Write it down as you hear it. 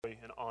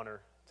An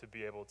honor to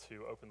be able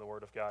to open the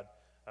Word of God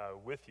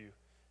with you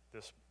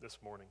this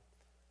morning.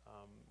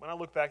 When I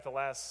look back the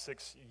last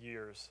 6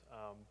 years,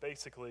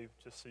 basically,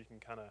 just so you can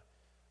kind of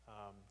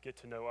get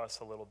to know us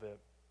a little bit,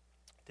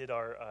 did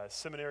our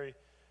seminary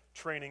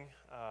training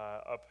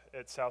up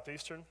at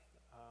Southeastern,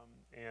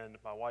 and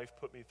my wife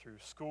put me through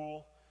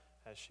school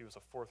as she was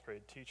a fourth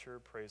grade teacher,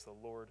 praise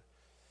the Lord,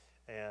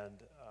 and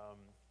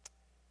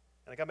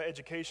I got my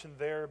education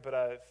there, but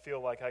I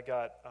feel like I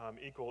got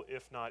equal,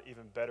 if not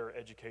even better,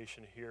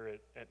 education here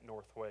at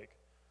Northwake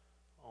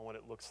on what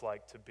it looks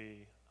like to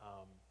be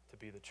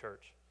the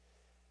church.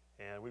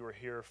 And we were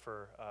here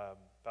for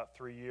about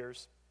 3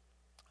 years,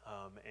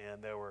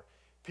 and there were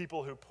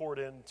people who poured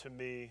into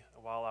me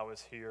while I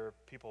was here,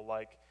 people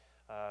like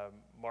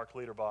Mark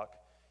Liederbach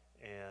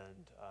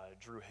and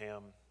Drew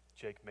Ham,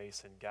 Jake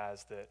Mason,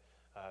 guys that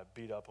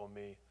beat up on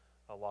me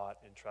a lot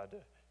and tried to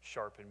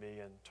sharpen me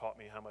and taught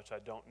me how much I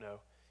don't know,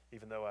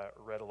 even though I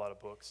read a lot of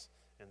books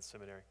in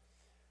seminary.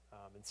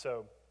 And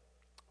so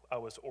I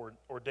was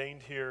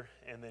ordained here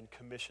and then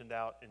commissioned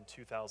out in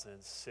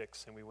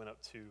 2006, and we went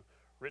up to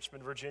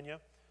Richmond, Virginia,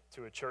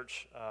 to a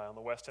church on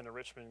the west end of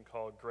Richmond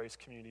called Grace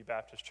Community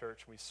Baptist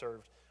Church. We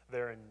served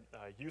there in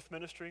youth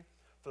ministry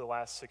for the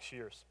last 6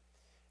 years.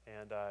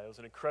 And it was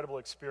an incredible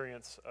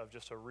experience of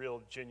just a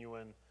real,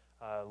 genuine,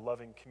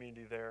 loving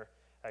community there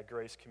at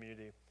Grace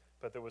Community.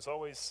 But there was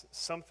always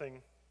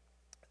something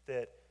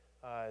that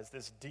is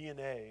this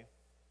DNA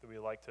that we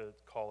like to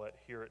call it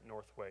here at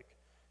Northwake.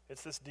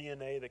 It's this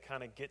DNA that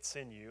kind of gets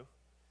in you,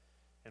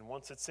 and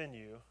once it's in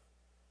you,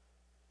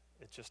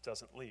 it just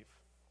doesn't leave.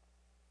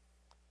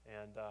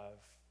 And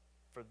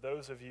for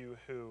those of you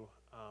who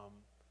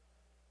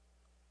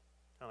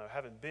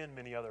haven't been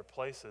many other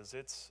places,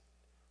 this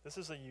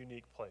is a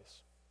unique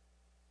place.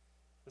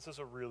 This is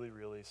a really,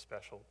 really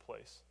special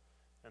place,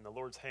 and the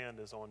Lord's hand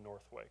is on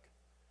Northwake.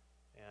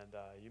 And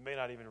you may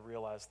not even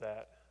realize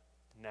that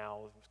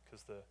now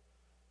because the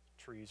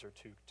trees are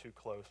too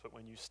close. But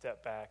when you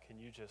step back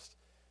and you just,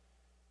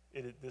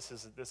 this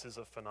is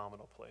a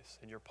phenomenal place,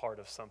 and you're part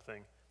of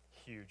something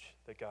huge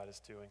that God is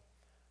doing.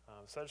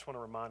 So I just want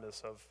to remind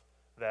us of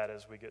that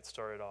as we get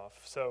started off.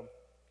 So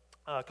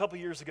a couple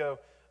years ago,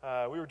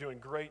 we were doing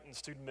great in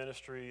student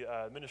ministry.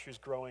 Ministry's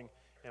growing,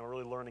 and we're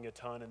really learning a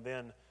ton. And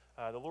then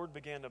the Lord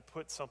began to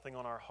put something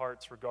on our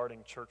hearts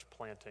regarding church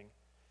planting.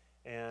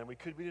 And we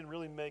couldn't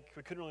really make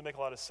a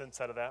lot of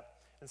sense out of that.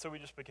 And so we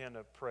just began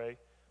to pray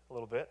a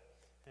little bit.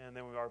 And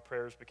then our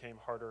prayers became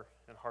harder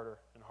and harder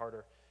and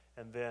harder.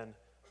 And then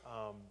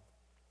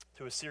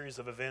through a series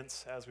of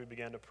events, as we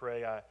began to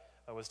pray, I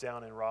was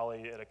down in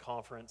Raleigh at a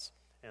conference.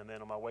 And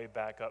then on my way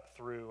back up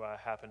through, I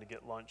happened to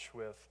get lunch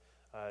with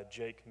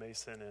Jake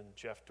Mason and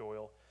Jeff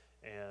Doyle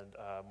and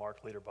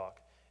Mark Liederbach.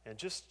 And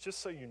just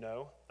so you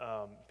know,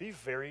 be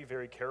very,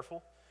 very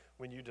careful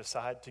when you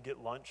decide to get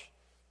lunch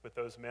with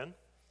those men,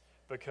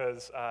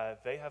 because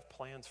they have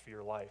plans for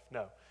your life.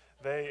 No,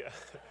 they're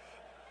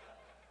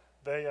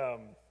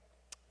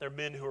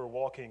men who are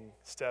walking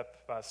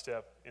step by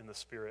step in the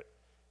Spirit.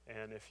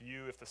 And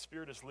if the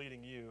Spirit is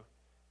leading you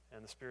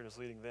and the Spirit is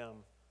leading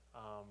them,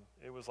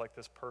 it was like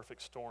this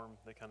perfect storm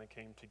that kind of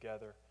came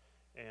together.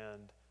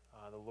 And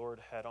the Lord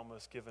had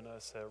almost given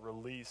us a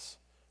release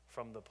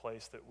from the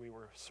place that we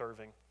were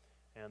serving.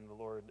 And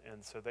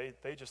so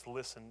they just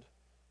listened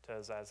to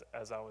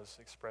as I was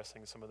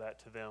expressing some of that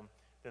to them.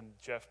 Then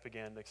Jeff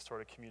began to sort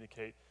of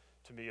communicate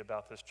to me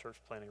about this church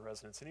planting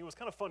residence. And it was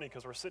kind of funny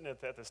because we're sitting at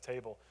this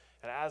table,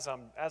 and as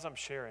I'm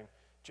sharing,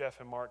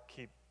 Jeff and Mark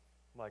keep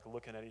like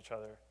looking at each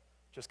other,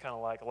 just kind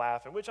of like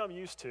laughing, which I'm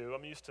used to.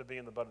 I'm used to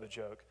being the butt of the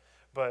joke.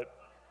 But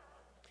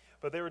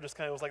they were just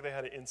it was like they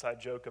had an inside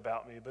joke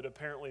about me, but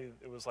apparently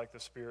it was like the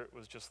Spirit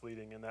was just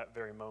leading in that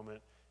very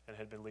moment and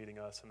had been leading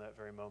us in that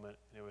very moment.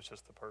 And it was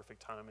just the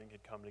perfect timing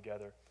had come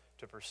together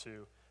to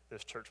pursue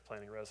this church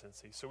planting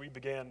residency. So we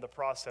began the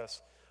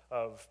process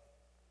of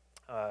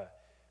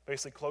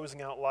basically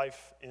closing out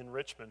life in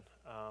Richmond.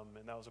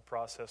 And that was a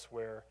process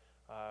where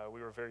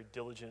we were very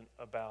diligent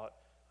about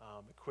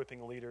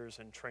equipping leaders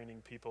and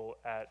training people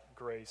at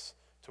Grace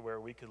to where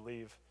we could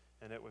leave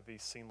and it would be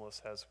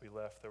seamless as we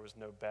left. There was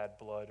no bad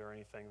blood or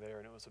anything there,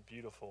 and it was a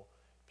beautiful,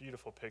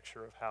 beautiful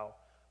picture of how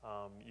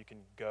you can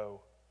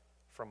go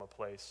from a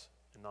place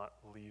and not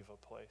leave a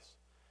place.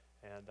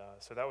 And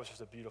so that was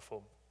just a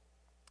beautiful,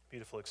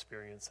 beautiful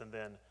experience. And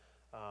then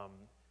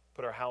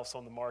put our house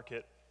on the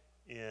market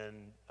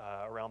in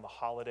around the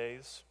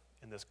holidays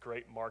in this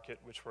great market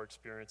which we're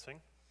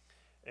experiencing.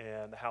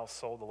 And the house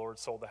sold. The Lord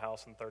sold the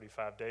house in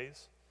 35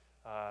 days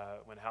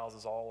when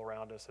houses all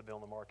around us had been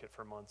on the market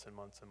for months and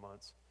months and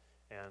months.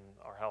 And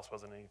our house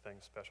wasn't anything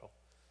special.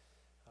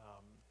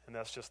 And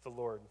that's just the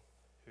Lord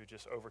who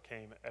just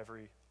overcame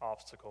every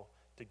obstacle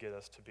to get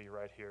us to be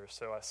right here.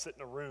 So I sit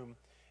in a room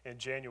in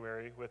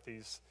January with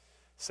these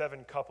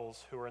 7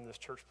 couples who are in this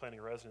church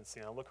planting residency,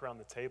 and I look around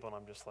the table and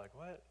I'm just like,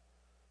 what?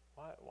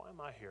 Why am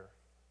I here?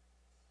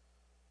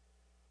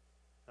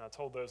 And I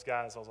told those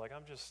guys, I was like,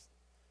 I'm just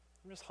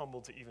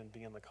humbled to even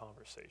be in the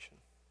conversation.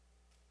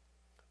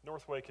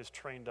 Northwake has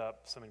trained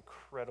up some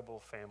incredible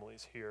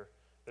families here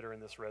that are in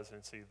this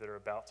residency that are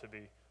about to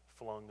be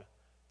flung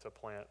to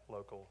plant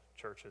local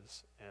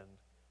churches and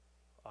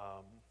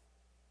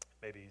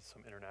maybe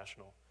some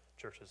international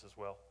churches as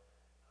well.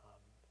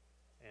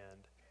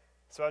 And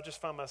so I just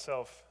find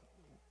myself,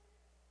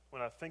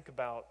 when I think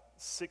about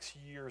 6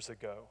 years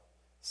ago,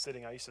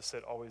 I used to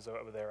sit always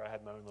over there. I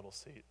had my own little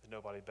seat.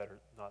 Nobody better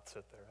not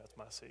sit there. That's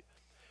my seat.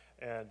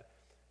 And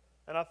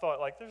I thought,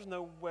 like, there's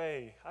no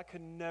way. I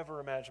could never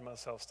imagine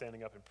myself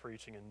standing up and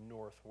preaching in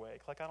North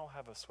Wake. Like, I don't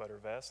have a sweater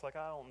vest. Like,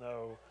 I don't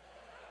know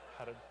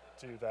how to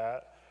do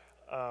that.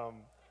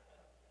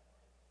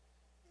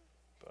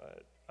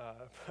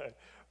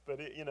 But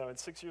it, in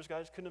 6 years ago, I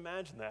just couldn't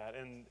imagine that.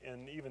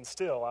 And even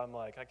still, I'm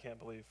like, I can't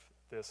believe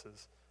this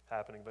is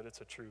happening. But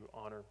it's a true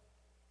honor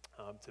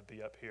to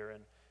be up here.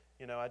 And,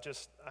 I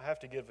have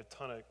to give a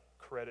ton of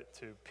credit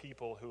to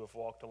people who have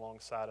walked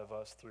alongside of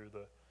us through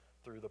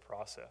the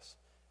process.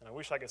 And I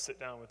wish I could sit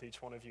down with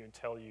each one of you and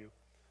tell you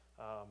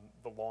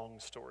the long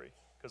story,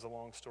 because the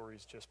long story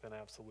has just been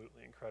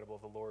absolutely incredible.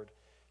 The Lord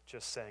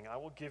just saying, I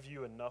will give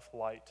you enough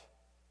light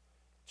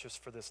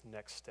just for this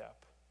next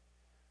step.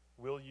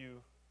 Will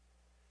you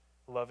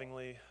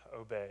lovingly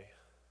obey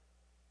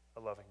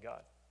a loving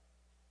God?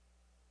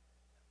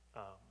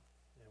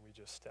 And we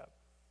just step.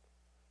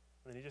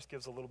 And then he just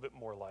gives a little bit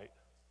more light,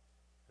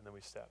 and then we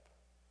step.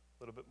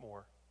 A little bit more,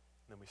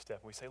 and then we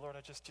step. And we say, Lord,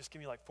 just give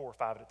me like 4 or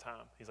 5 at a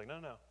time. He's like,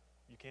 no,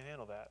 you can't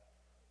handle that.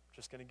 I'm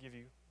just going to give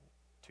you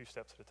 2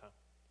 steps at a time.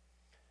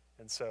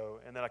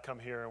 And then I come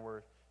here, and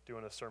we're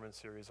doing a sermon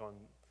series on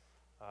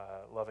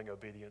loving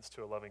obedience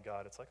to a loving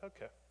God. It's like,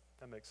 okay,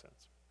 that makes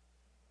sense.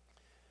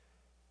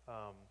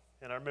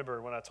 And I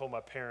remember when I told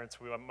my parents,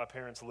 my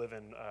parents live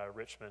in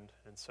Richmond,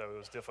 and so it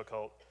was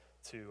difficult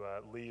to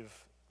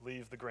leave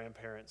the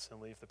grandparents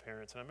and leave the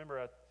parents. And I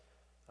remember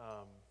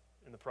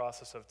in the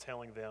process of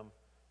telling them,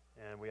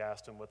 and we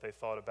asked them what they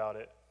thought about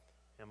it,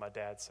 and my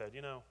dad said,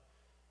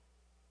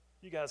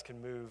 you guys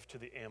can move to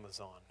the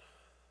Amazon,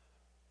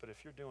 but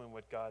if you're doing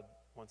what God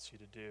wants you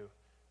to do,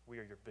 we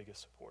are your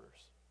biggest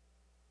supporters.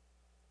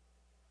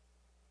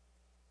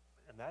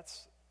 And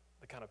that's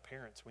the kind of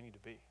parents we need to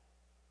be.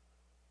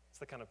 It's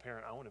the kind of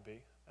parent I want to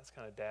be. That's the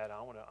kind of dad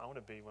I want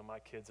to be when my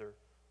kids are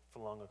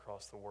flung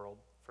across the world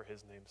for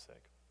his name's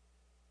sake.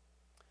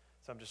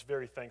 So I'm just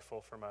very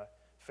thankful for my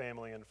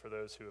family and for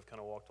those who have kind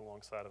of walked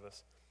alongside of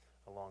us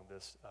along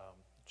this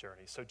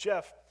journey. So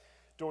Jeff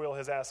Doyle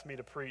has asked me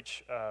to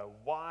preach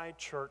why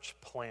church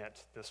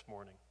plant this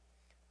morning.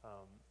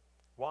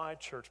 Why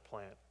church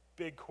plant?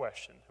 Big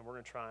question, and we're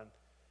going to try and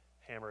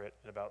hammer it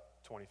in about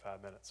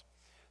 25 minutes.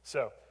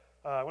 So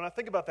when I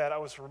think about that, I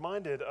was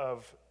reminded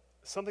of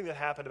something that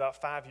happened about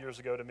 5 years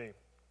ago to me.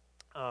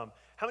 How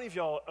many of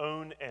y'all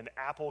own an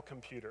Apple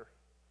computer?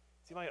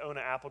 Does anybody own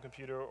an Apple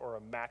computer or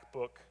a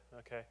MacBook?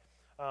 Okay.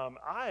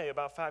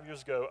 About 5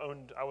 years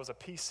ago, I was a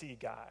PC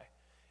guy.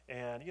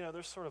 And,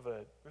 there's sort of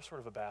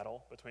a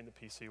battle between the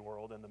PC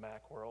world and the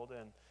Mac world.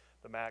 And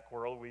the Mac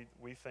world,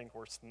 we think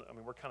we're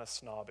kind of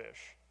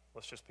snobbish.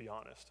 Let's just be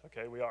honest.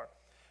 Okay, we are.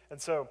 And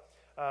so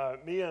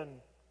me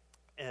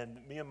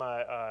and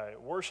my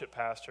worship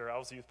pastor, I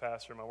was the youth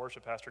pastor, my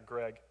worship pastor,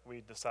 Greg,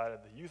 we decided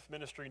the youth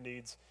ministry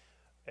needs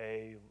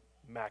a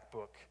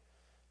MacBook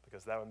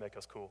because that would make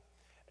us cool.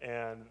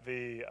 And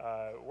the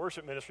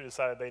worship ministry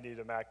decided they needed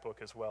a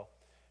MacBook as well.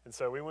 And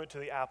so we went to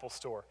the Apple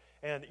store.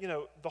 And,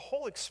 the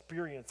whole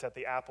experience at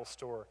the Apple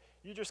store,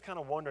 you're just kind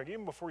of wondering,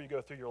 even before you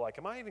go through, you're like,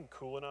 am I even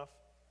cool enough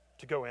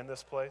to go in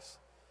this place?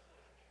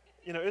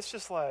 It's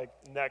just like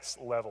next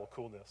level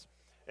coolness.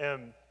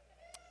 And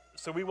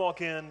so we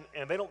walk in,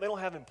 and they don't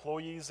have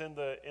employees in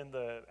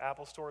the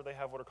Apple store. They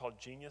have what are called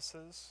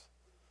geniuses.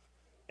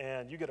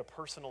 And you get a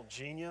personal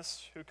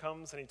genius who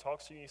comes and he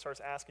talks to you and he starts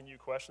asking you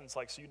questions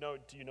like, do you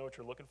know what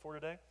you're looking for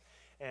today?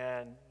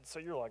 And so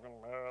you're like,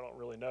 I don't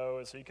really know.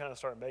 And so you kind of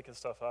start making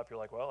stuff up. You're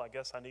like, well, I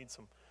guess I need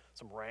some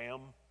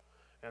RAM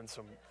and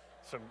some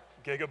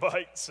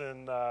gigabytes,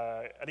 and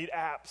I need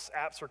apps.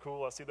 Apps are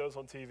cool. I see those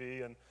on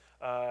TV. And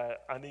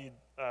I need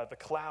the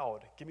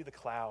cloud. Give me the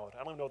cloud. I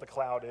don't even know what the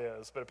cloud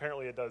is, but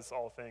apparently it does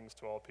all things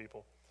to all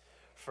people.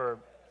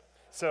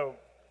 So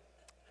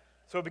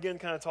I began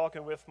kind of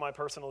talking with my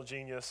personal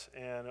genius,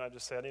 and I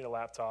just said, I need a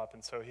laptop.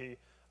 And so he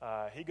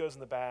goes in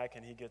the back,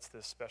 and he gets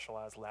this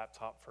specialized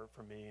laptop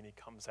for me, and he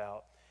comes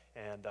out,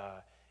 and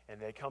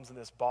it comes in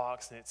this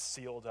box, and it's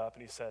sealed up,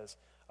 and he says,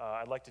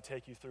 I'd like to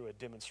take you through a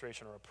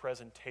demonstration or a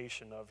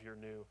presentation of your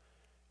new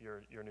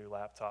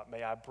laptop.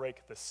 May I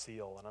break the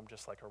seal? And I'm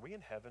just like, are we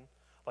in heaven?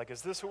 Like,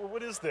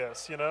 what is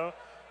this, The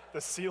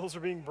seals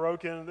are being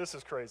broken. This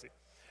is crazy.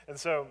 And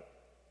so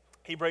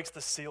he breaks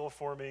the seal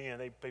for me,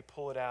 and they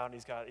pull it out, and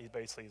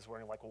he's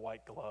wearing like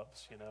white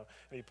gloves, and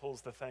he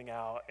pulls the thing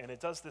out, and it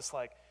does this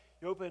like,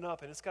 you open it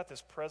up, and it's got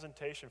this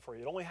presentation for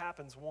you. It only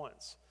happens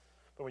once.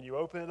 But when you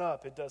open it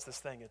up, it does this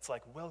thing. It's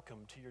like, welcome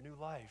to your new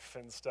life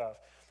and stuff.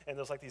 And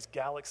there's like these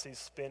galaxies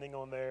spinning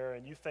on there,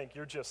 and you think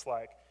you're just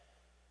like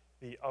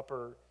the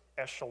upper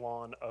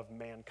echelon of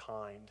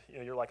mankind.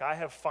 You're like, I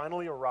have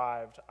finally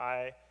arrived.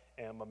 I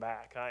am a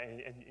Mac.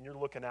 And you're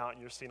looking out,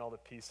 and you're seeing all the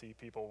PC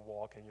people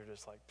walk, and you're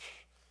just like,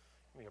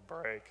 Give me a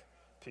break,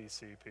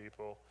 PC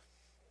people.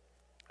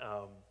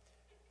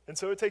 And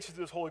so it takes you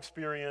through this whole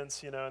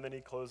experience, and then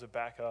he closes it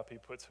back up. He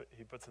puts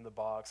in the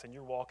box, and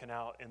you're walking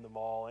out in the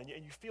mall, and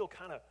you feel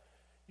kind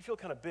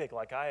of big,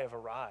 like I have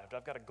arrived.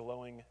 I've got a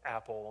glowing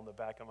apple on the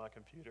back of my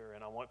computer,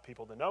 and I want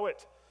people to know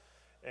it.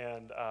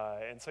 And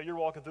so you're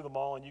walking through the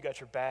mall, and you got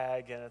your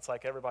bag, and it's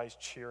like everybody's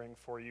cheering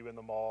for you in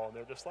the mall, and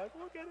they're just like,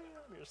 look at him.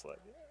 And you're just like,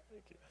 yeah,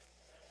 thank you.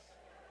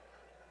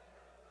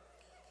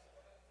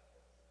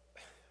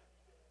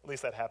 At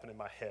least that happened in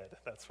my head.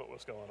 That's what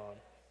was going on.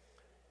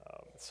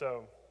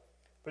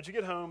 But you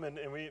get home, and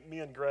me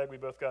and Greg, we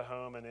both got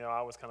home, and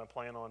I was kind of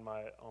playing on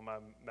my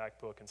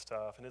MacBook and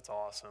stuff, and it's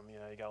awesome. You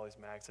got all these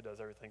Macs, it does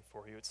everything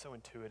for you. It's so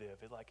intuitive.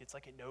 It's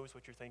like it knows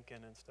what you're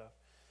thinking and stuff.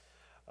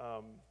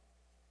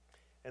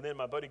 And then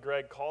my buddy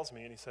Greg calls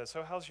me, and he says,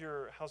 "So how's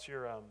your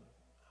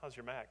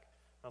Mac?"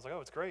 I was like,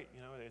 "Oh, it's great.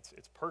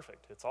 It's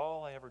perfect. It's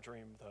all I ever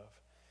dreamed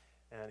of."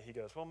 And he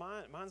goes, "Well,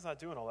 mine's not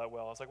doing all that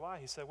well." I was like, "Why?"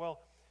 He said,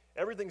 "Well,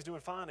 everything's doing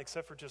fine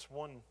except for just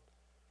one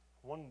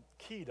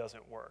key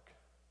doesn't work."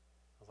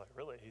 I was like,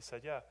 "Really?" He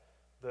said, "Yeah,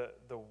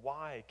 the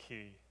Y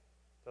key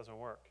doesn't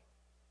work.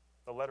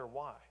 The letter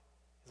Y."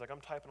 He's like,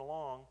 "I'm typing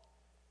along,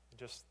 and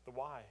just the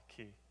Y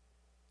key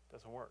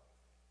doesn't work."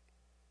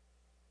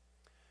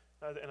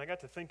 And I got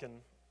to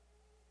thinking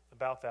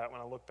about that when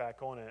I look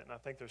back on it, and I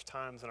think there's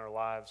times in our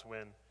lives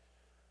when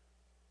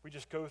we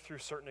just go through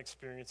certain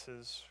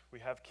experiences. We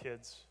have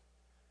kids.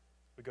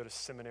 We go to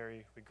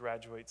seminary. We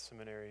graduate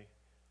seminary.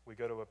 We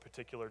go to a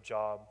particular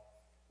job.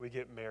 We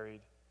get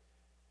married.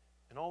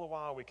 And all the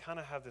while, we kind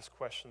of have this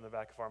question in the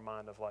back of our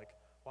mind of like,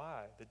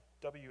 why? The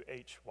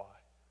W-H-Y.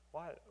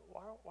 Why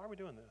are we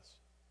doing this?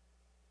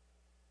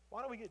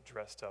 Why do we get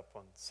dressed up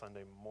on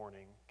Sunday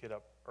morning, get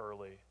up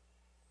early?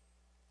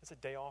 It's a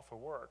day off of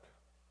work.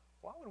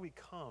 Why would we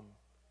come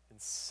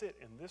and sit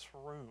in this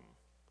room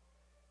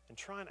and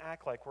try and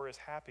act like we're as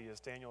happy as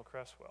Daniel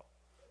Cresswell?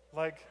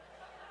 Like,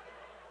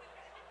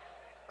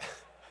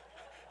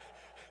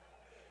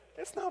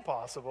 it's not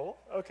possible,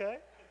 okay?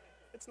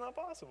 It's not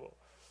possible.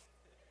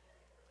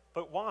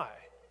 But why?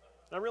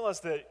 And I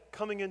realized that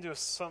coming into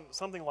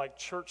something like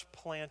church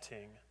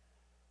planting,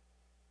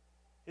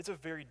 it's a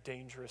very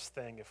dangerous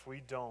thing if we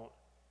don't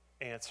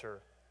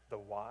answer the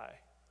why.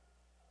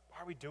 Why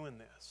are we doing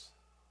this?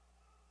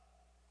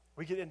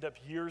 We could end up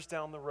years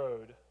down the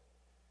road,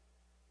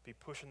 be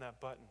pushing that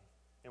button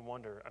and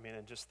wonder,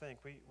 and just think,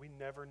 we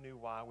never knew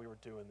why we were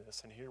doing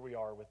this, and here we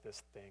are with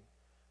this thing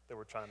that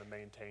we're trying to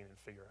maintain and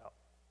figure out.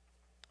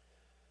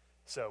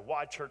 So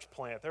why church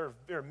plant? There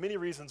are many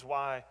reasons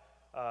why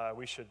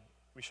we should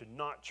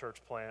not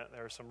church plant.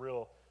 There are some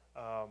real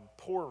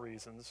poor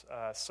reasons,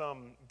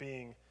 some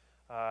being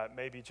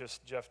maybe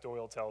just Jeff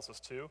Doyle tells us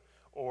to,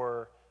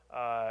 or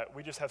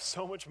we just have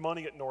so much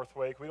money at North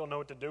Wake, we don't know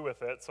what to do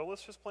with it, so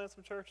let's just plant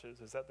some churches.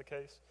 Is that the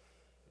case?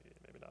 Yeah,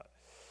 maybe not.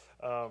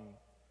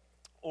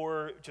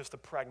 Or just a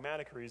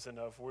pragmatic reason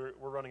of we're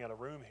running out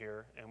of room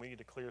here, and we need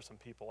to clear some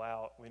people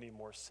out. We need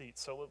more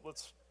seats, so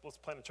let's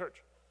plant a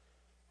church.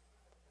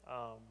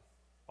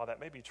 While that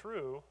may be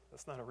true,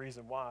 that's not a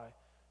reason why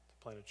to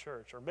plant a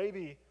church. Or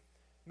maybe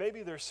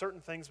there's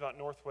certain things about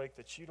North Wake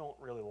that you don't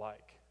really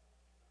like.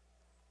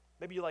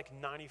 Maybe you like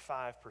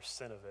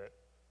 95% of it,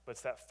 but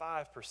it's that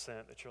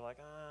 5% that you're like,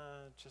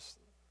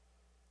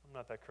 I'm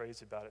not that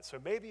crazy about it. So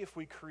maybe if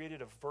we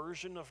created a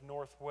version of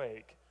North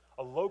Wake,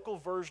 a local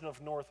version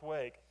of North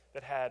Wake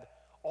that had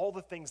all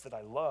the things that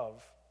I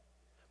love,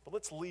 but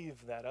let's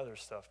leave that other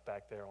stuff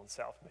back there on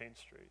South Main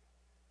Street.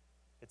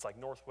 It's like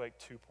North Wake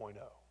 2.0.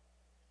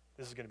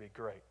 This is going to be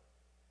great.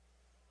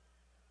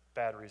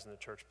 Bad reason to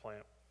church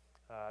plant.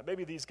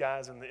 Maybe these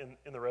guys in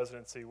the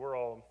residency, we're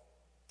all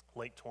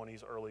late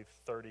 20s, early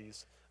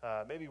 30s.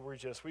 Maybe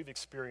we've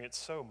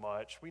experienced so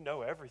much. We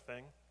know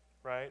everything,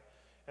 right?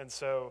 And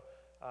so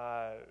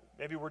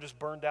maybe we're just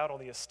burned out on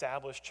the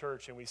established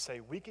church, and we say,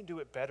 we can do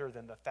it better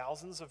than the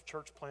thousands of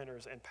church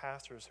planters and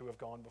pastors who have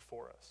gone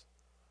before us.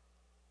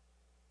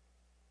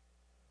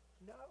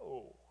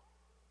 No.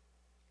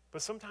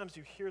 But sometimes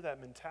you hear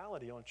that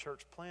mentality on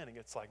church planting.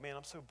 It's like, man,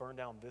 I'm so burned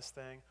out on this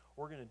thing.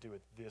 We're going to do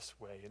it this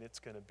way, and it's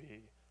going to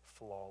be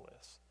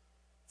flawless.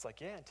 It's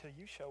like, yeah, until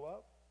you show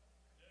up.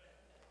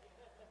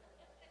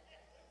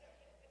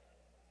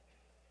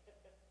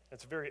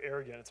 It's very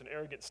arrogant. It's an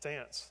arrogant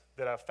stance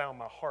that I've found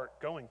my heart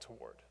going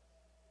toward.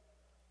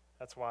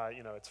 That's why,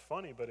 it's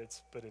funny, but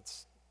it's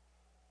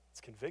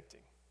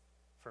convicting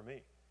for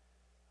me.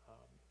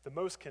 The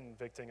most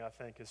convicting, I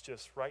think, is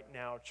just right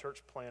now,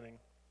 church planting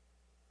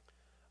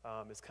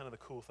is kind of the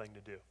cool thing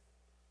to do.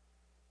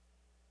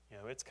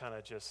 It's kind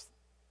of just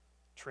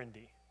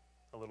trendy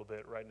a little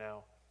bit right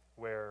now,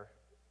 where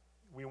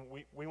we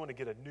want to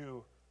get a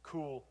new,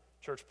 cool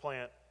church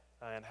plant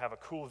and have a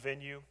cool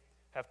venue,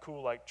 have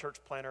cool church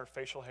planter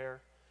facial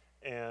hair,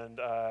 and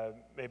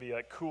maybe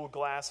cool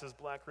glasses,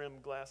 black rim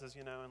glasses,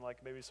 and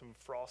maybe some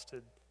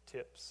frosted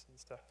tips and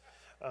stuff.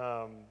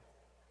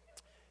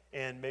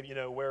 And maybe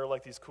wear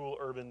these cool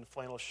urban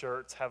flannel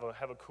shirts, have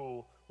a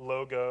cool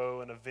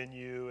logo and a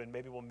venue, and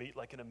maybe we'll meet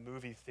like in a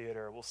movie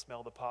theater. We'll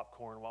smell the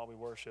popcorn while we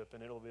worship,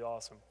 and it'll be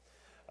awesome.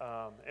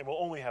 And we'll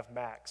only have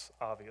Macs,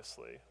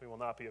 obviously. We will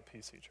not be a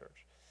PC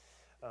church.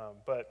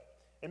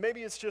 And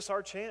maybe it's just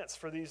our chance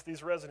for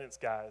these residents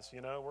guys.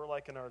 You know, we're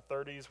like in our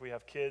 30s, we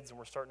have kids, and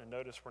we're starting to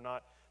notice we're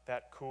not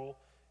that cool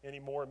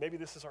anymore. Maybe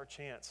this is our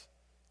chance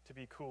to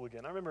be cool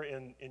again. I remember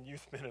in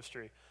youth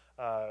ministry,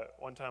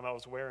 one time I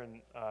was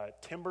wearing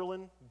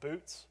Timberland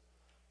boots,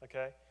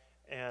 okay?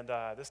 And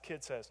this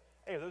kid says,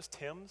 "Hey, are those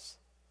Tim's?"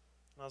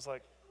 And I was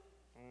like,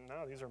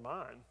 "No, these are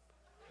mine."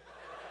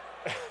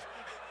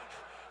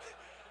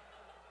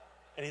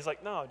 And he's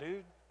like, "No,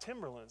 dude,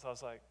 Timberlands." I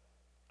was like,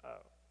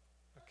 "Oh,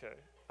 okay.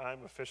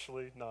 I'm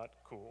officially not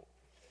cool."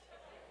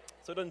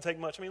 So it doesn't take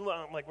much. I mean, look,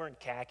 I'm like wearing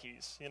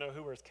khakis. You know,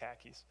 who wears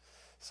khakis?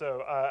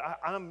 So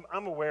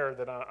I'm aware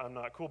that I'm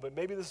not cool, but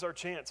maybe this is our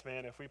chance,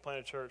 man. If we plant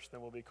a church,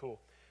 then we'll be cool.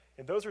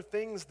 And those are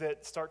things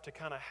that start to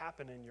kind of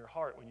happen in your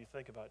heart when you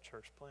think about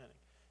church planting.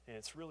 And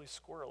it's really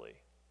squirrely.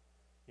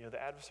 You know,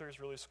 the adversary is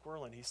really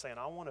squirreling. He's saying,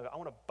 I want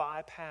to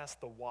bypass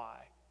the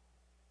why.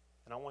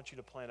 And I want you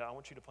to plant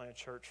a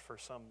church for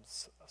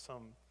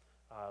some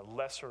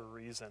lesser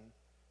reason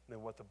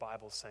than what the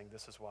Bible is saying.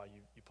 This is why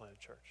you plant a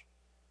church.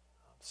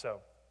 So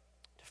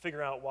to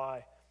figure out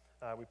why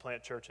we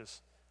plant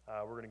churches,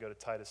 we're going to go to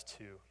Titus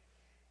 2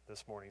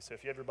 this morning. So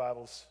if you have your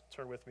Bibles,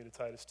 turn with me to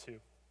Titus 2.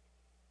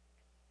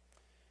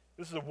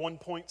 This is a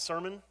one-point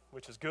sermon,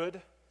 which is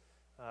good.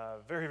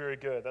 Very, very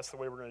good. That's the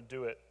way we're going to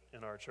do it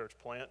in our church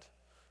plant.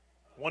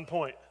 1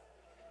 point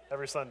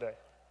every Sunday.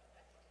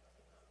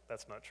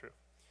 That's not true.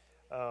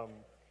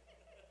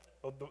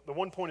 The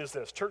 1 point is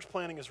this. Church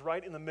planting is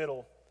right in the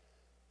middle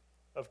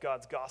of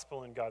God's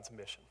gospel and God's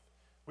mission.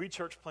 We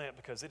church plant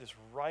because it is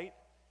right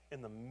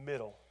in the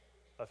middle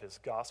of his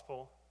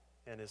gospel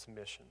and his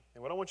mission.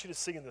 And what I want you to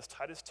see in this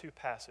Titus 2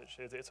 passage,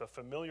 it's a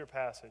familiar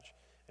passage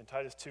in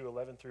Titus 2,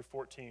 11 through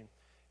 14.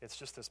 It's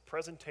just this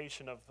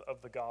presentation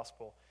of the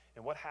gospel.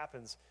 And what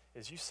happens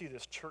is you see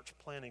this church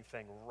planting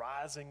thing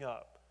rising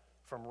up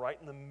from right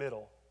in the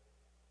middle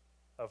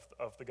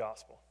of the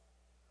gospel.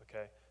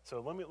 Okay?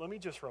 So let me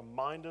just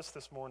remind us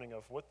this morning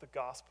of what the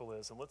gospel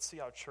is, and let's see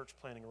how church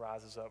planting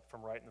rises up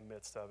from right in the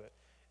midst of it.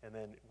 And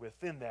then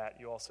within that,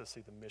 you also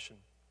see the mission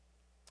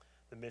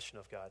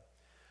of God.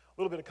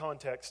 A little bit of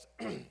context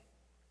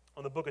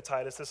on the book of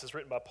Titus. This is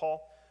written by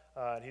Paul,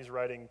 and he's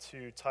writing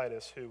to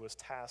Titus, who was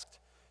tasked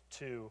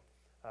to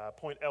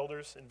appoint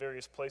elders in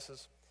various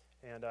places.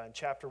 And in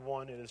chapter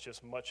 1, it is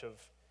just much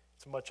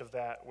of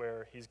that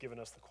where he's given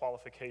us the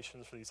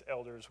qualifications for these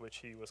elders, which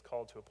he was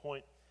called to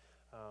appoint.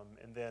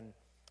 And then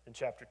in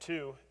chapter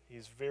 2,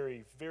 he's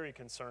very, very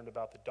concerned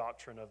about the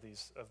doctrine of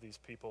these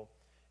people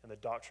and the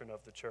doctrine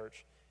of the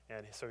church.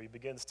 And so he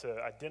begins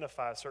to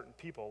identify certain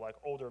people like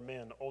older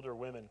men, older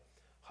women,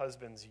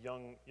 husbands,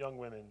 young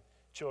women,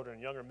 children,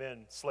 younger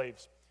men,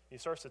 slaves. He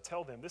starts to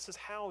tell them, this is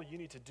how you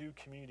need to do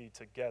community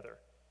together.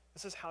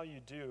 This is how you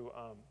do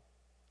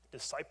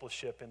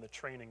discipleship in the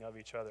training of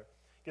each other.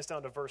 Gets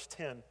down to verse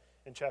 10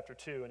 in chapter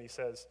 2, and he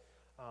says,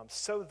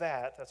 so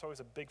that, that's always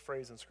a big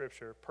phrase in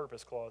Scripture,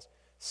 purpose clause,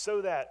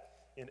 so that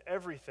in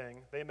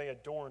everything they may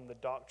adorn the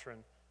doctrine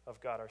of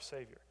God our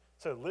Savior.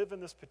 So live in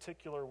this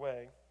particular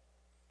way,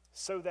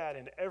 so that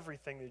in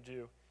everything they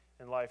do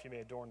in life you may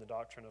adorn the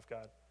doctrine of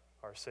God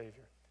our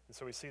Savior. And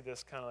so we see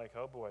this kind of like,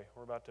 oh boy,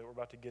 we're about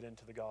to get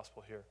into the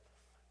gospel here.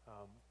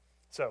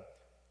 So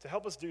to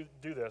help us do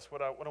this,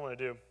 what I want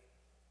to do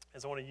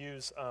is I want to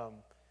use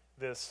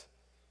this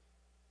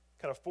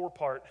kind of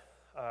four-part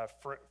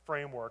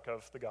framework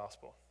of the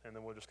gospel, and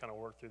then we'll just kind of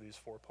work through these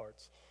 4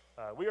 parts.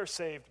 We are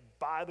saved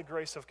by the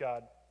grace of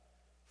God,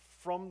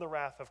 from the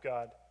wrath of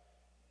God,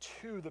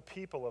 to the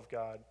people of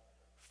God,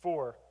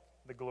 for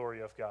the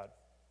glory of God.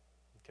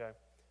 Okay?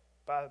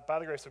 By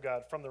the grace of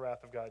God, from the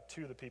wrath of God,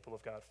 to the people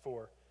of God,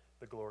 for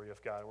the glory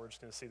of God. We're just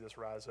going to see this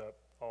rise up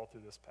all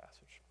through this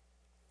passage.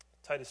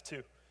 Titus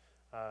 2,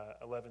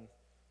 11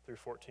 through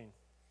 14.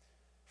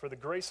 For the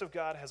grace of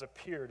God has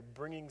appeared,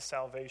 bringing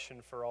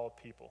salvation for all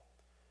people,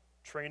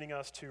 training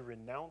us to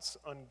renounce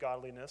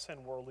ungodliness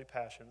and worldly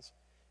passions,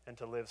 and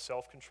to live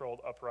self-controlled,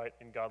 upright,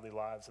 and godly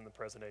lives in the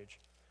present age,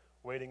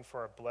 waiting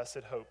for our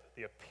blessed hope,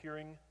 the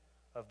appearing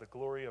of the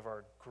glory of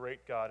our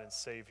great God and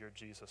Savior,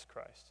 Jesus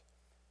Christ,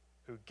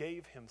 who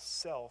gave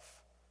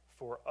himself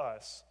for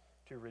us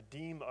to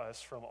redeem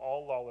us from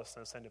all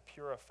lawlessness and to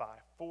purify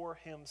for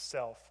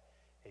himself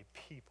a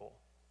people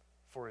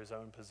for his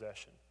own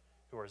possession,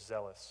 who are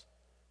zealous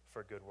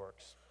for good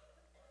works.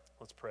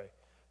 Let's pray.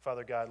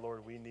 Father God,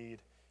 Lord, we need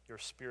your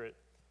Spirit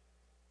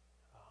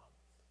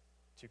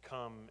to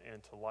come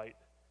and to light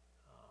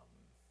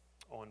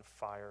on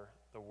fire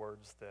the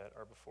words that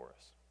are before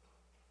us.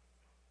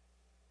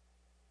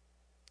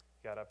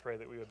 God, I pray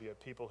that we would be a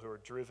people who are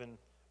driven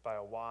by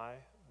a why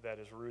that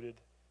is rooted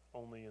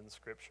only in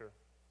Scripture,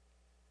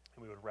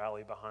 and we would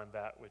rally behind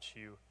that which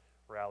you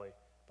rally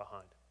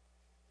behind,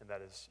 and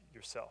that is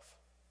yourself.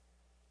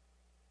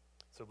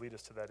 So lead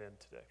us to that end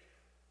today.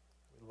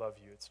 We love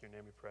you. It's in your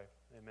name we pray.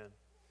 Amen.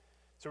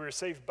 So we are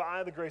saved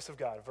by the grace of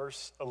God.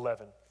 Verse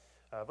 11.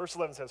 Verse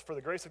 11 says, "For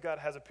the grace of God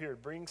has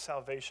appeared, bringing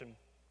salvation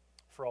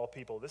for all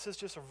people." This is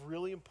just a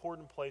really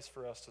important place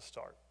for us to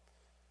start.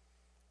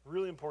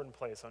 Really important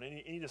place on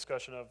any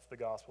discussion of the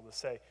gospel to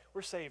say,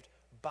 we're saved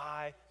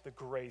by the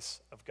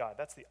grace of God.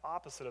 That's the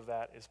opposite of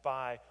that, is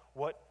by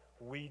what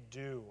we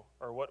do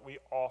or what we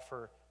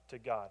offer to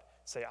God.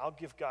 Say, I'll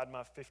give God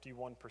my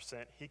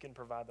 51%, he can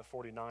provide the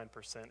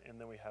 49%, and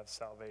then we have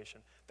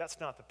salvation. That's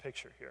not the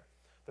picture here.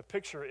 The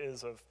picture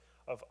is of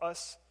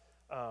us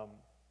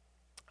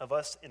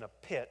in a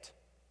pit,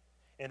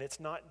 and it's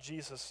not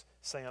Jesus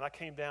saying, I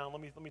came down,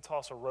 let me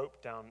toss a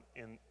rope down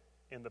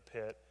in the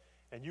pit,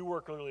 and you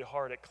work really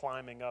hard at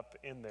climbing up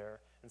in there,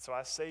 and so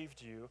I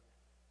saved you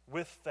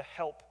with the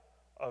help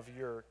of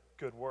your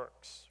good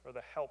works or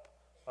the help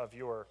of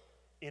your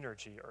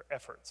energy or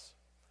efforts.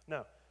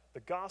 No, the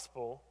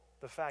gospel,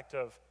 the fact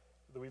of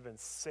that we've been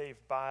saved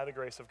by the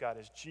grace of God,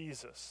 is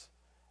Jesus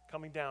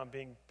coming down,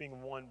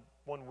 being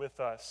one with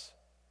us,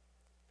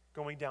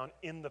 going down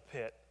in the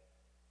pit,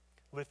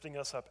 lifting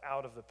us up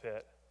out of the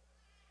pit,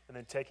 and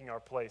then taking our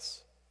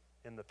place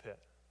in the pit.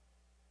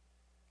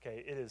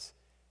 Okay, it's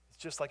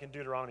just like in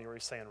Deuteronomy where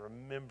he's saying,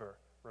 remember,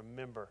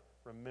 remember,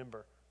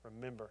 remember,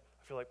 remember.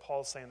 I feel like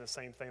Paul's saying the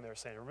same thing there,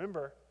 saying,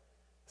 remember,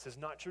 this is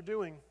not your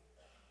doing.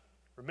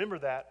 Remember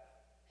that.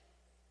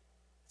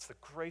 It's the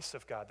grace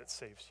of God that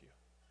saves you.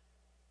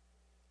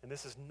 And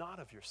this is not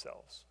of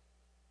yourselves.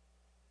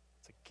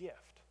 It's a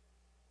gift.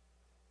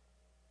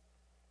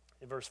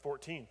 In verse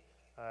 14,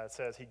 it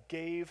says, he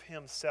gave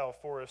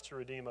himself for us to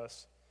redeem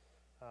us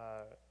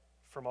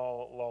from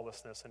all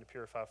lawlessness and to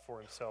purify for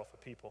himself a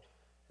people.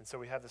 And so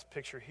we have this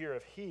picture here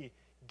of he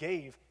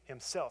gave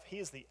himself. He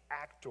is the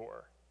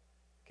actor.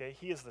 Okay,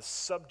 he is the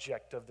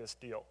subject of this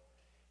deal.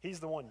 He's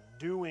the one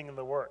doing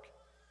the work.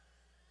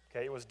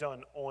 Okay, it was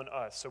done on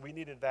us. So we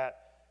needed that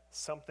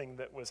something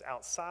that was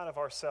outside of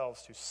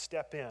ourselves to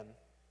step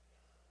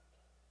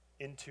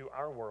into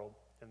our world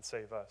and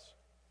save us.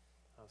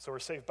 So we're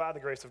saved by the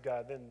grace of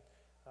God. Then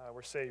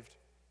we're saved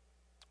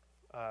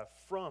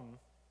from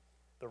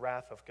the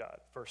wrath of God.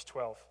 Verse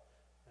 12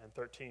 and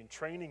 13,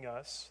 training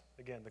us,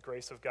 again, the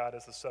grace of God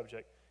is the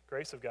subject,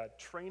 grace of God,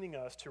 training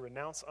us to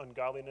renounce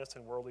ungodliness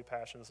and worldly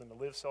passions and to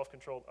live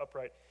self-controlled,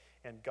 upright,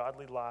 and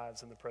godly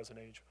lives in the present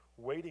age,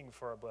 waiting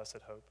for our blessed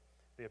hope,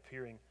 the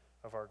appearing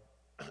of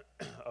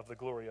of the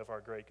glory of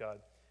our great God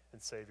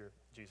and Savior,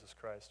 Jesus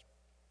Christ.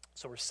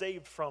 So we're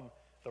saved from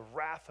the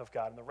wrath of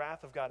God, and the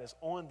wrath of God is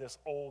on this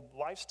old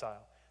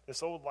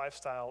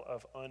lifestyle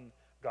of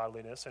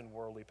ungodliness and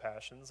worldly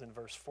passions. In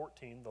verse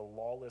 14, the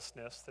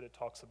lawlessness that it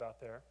talks about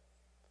there,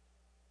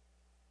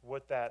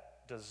 what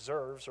that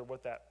deserves or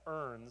what that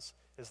earns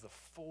is the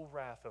full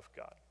wrath of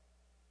God.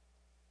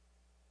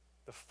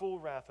 The full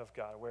wrath of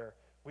God, where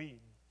we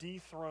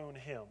dethrone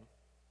him,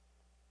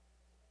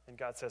 and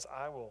God says,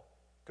 I will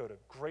go to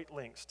great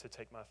lengths to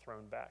take my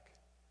throne back,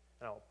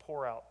 and I will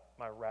pour out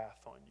my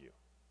wrath on you.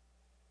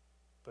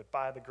 But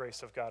by the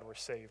grace of God, we're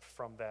saved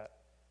from that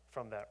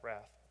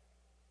wrath.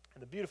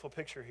 And the beautiful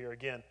picture here,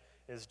 again,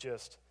 is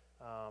just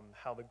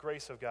how the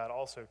grace of God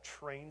also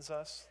trains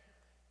us.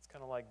 It's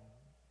kind of like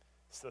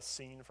it's the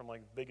scene from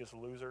like Biggest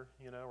Loser,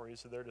 where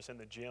they're just in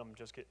the gym,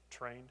 just get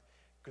trained.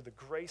 The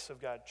grace of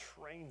God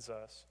trains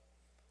us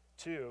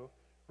to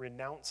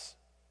renounce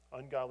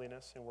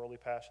ungodliness and worldly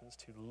passions,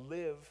 to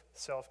live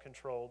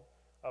self-controlled,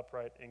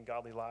 upright, and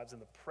godly lives in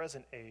the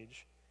present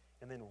age,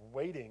 and then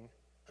waiting,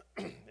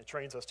 it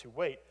trains us to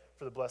wait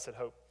for the blessed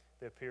hope,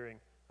 the appearing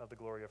of the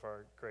glory of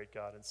our great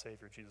God and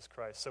Savior, Jesus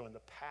Christ. So in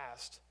the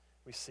past,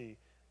 we see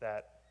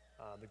that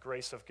the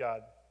grace of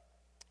God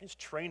is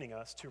training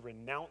us to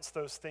renounce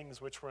those things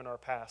which were in our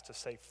past, to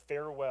say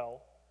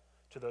farewell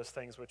to those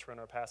things which were in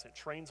our past. It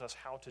trains us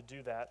how to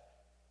do that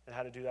and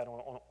how to do that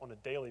on a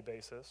daily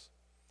basis.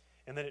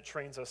 And then it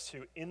trains us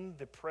to, in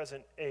the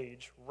present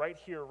age, right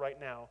here, right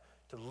now,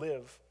 to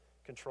live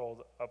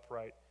controlled,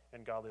 upright,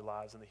 and godly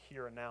lives in the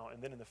here and now.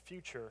 And then in the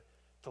future,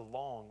 to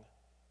long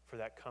for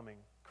that coming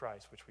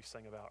Christ, which we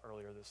sang about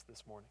earlier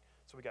this morning.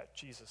 So we got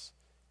Jesus,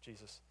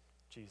 Jesus,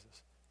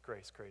 Jesus,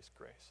 grace, grace,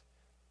 grace.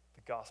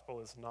 The gospel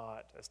is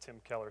not, as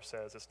Tim Keller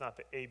says, it's not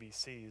the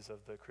ABCs of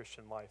the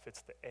Christian life.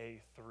 It's the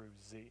A through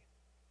Z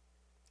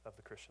of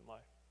the Christian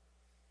life.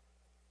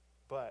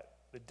 But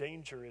the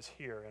danger is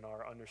here in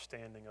our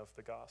understanding of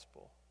the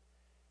gospel.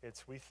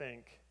 We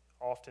think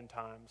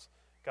oftentimes,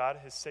 God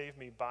has saved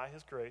me by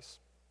his grace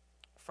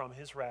from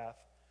his wrath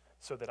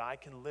so that I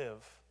can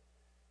live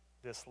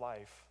this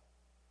life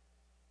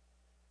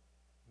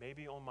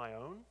maybe on my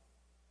own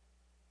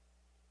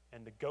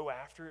and to go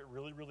after it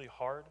really, really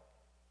hard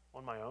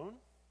on my own.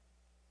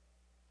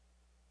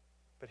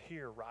 But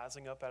here,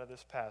 rising up out of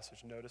this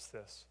passage, notice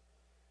this.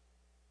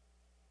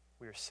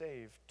 We are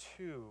saved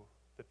to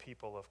the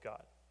people of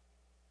God.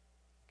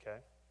 Okay?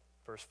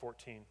 Verse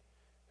 14.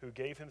 Who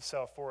gave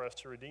himself for us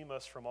to redeem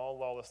us from all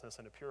lawlessness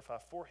and to purify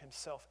for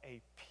himself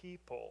a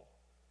people.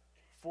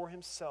 For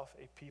himself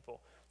a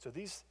people. So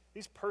these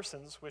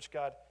persons which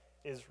God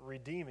is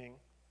redeeming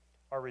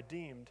are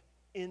redeemed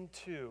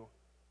into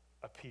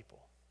a people.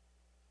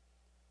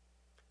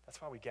 That's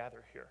why we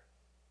gather here.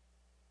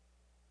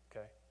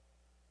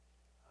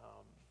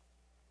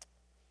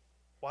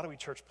 Why do we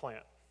church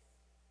plant?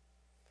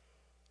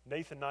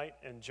 Nathan Knight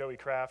and Joey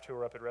Kraft, who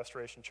are up at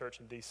Restoration Church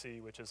in D.C.,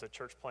 which is a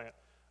church plant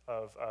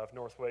of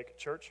North Wake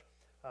Church,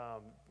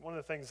 one of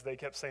the things they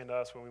kept saying to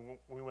us when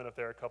we went up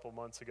there a couple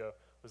months ago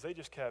was they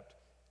just kept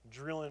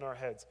drilling in our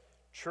heads.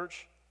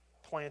 Church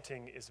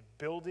planting is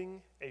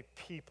building a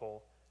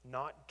people,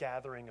 not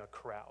gathering a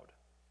crowd.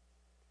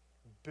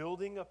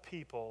 Building a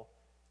people,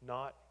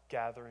 not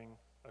gathering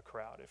a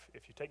crowd.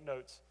 If you take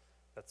notes,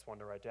 that's one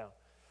to write down.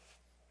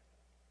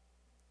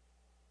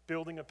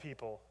 Building a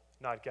people,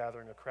 not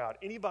gathering a crowd.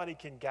 Anybody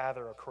can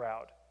gather a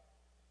crowd.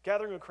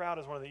 Gathering a crowd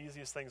is one of the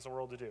easiest things in the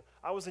world to do.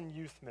 I was in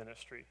youth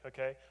ministry,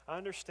 okay? I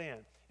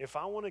understand. If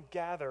I want to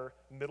gather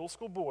middle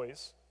school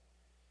boys,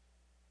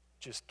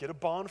 just get a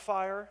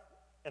bonfire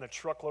and a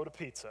truckload of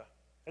pizza.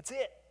 That's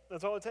it.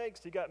 That's all it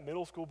takes. You got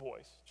middle school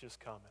boys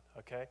just coming,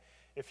 okay?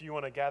 If you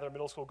want to gather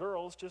middle school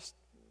girls, just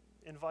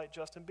invite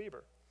Justin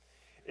Bieber.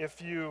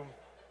 If you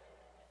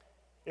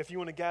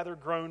want to gather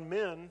grown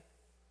men,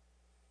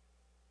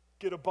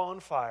 get a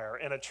bonfire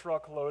and a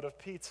truckload of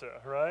pizza,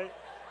 right?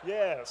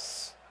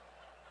 Yes.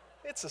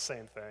 It's the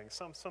same thing.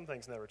 Some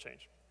things never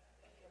change.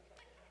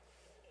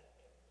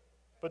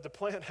 But to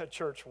plant a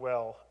church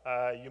well,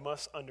 you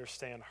must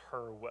understand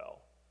her well.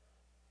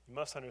 You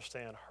must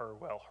understand her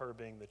well, her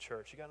being the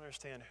church. You got to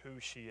understand who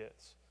she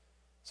is.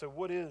 So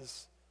what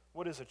is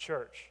a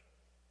church?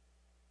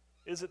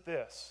 Is it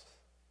this?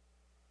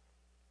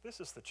 This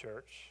is the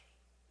church.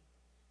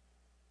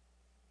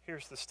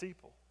 Here's the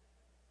steeple.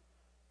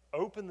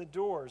 Open the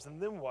doors,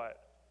 and then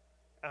what?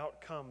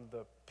 Out come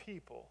the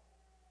people.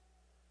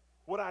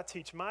 What I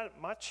teach my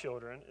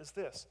children is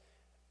this.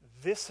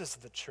 This is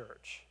the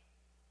church,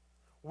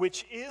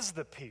 which is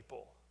the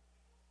people.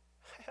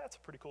 That's a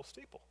pretty cool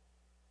steeple.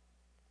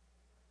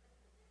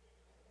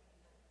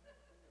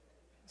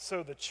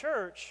 So the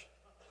church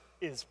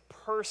is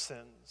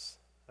persons.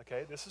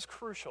 Okay, this is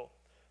crucial.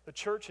 The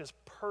church is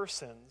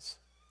persons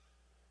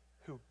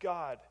who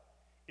God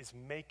is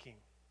making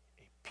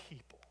a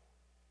people.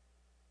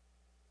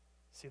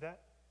 See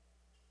that?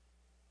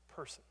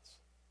 Persons.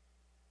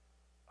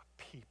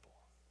 A people.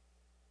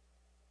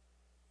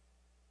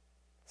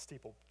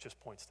 Steeple just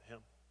points to him.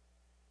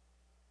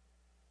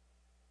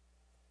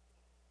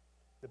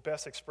 The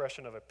best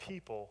expression of a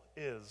people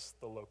is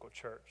the local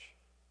church.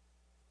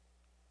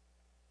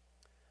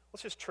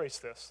 Let's just trace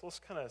this. Let's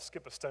kind of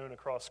skip a stone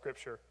across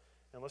Scripture,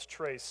 and let's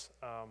trace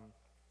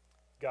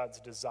God's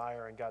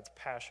desire and God's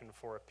passion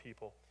for a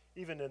people.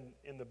 Even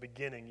in the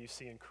beginning, you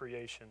see in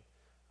creation,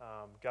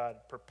 God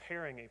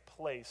preparing a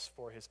place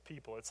for his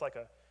people. It's like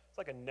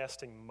a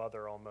nesting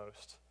mother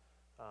almost,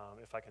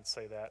 if I can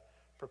say that,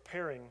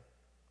 preparing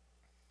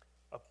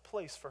a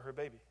place for her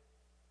baby.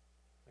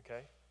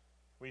 Okay?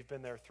 We've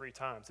been there 3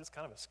 times. It's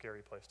kind of a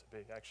scary place to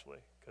be, actually,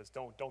 because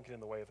don't get in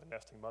the way of a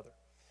nesting mother.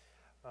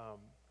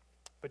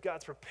 But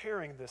God's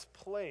preparing this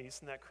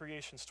place in that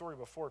creation story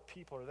before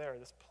people are there,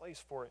 this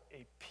place for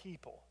a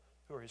people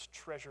who are his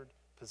treasured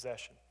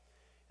possession.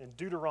 In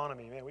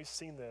Deuteronomy, man, we've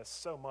seen this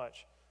so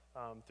much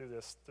through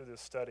this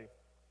study.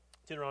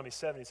 Deuteronomy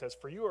 7, he says,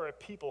 "For you are a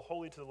people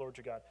holy to the Lord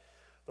your God.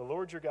 The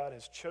Lord your God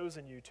has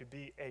chosen you to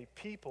be a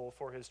people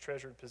for his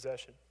treasured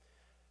possession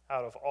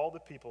out of all the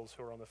peoples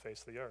who are on the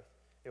face of the earth."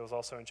 It was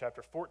also in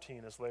chapter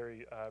 14, as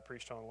Larry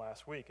preached on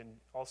last week, and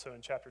also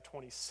in chapter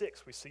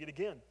 26, we see it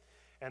again.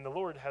 And the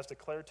Lord has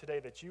declared today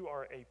that you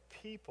are a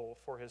people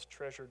for his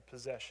treasured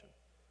possession,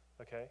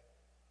 okay?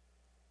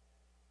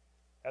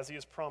 As he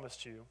has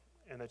promised you,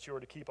 and that you are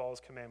to keep all his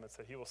commandments,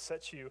 that he will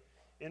set you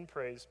in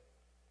praise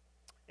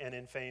and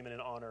in fame and in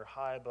honor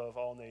high above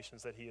all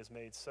nations that he has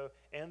made, so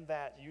and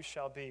that you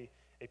shall be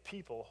a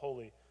people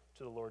holy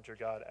to the Lord your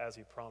God, as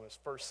he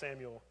promised. 1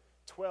 Samuel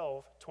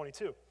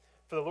 12:22.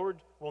 "For the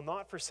Lord will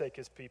not forsake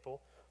his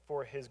people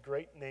for his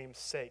great name's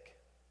sake."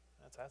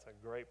 That's a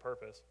great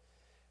purpose.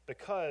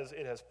 "Because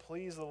it has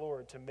pleased the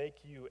Lord to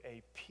make you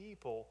a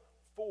people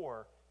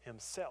for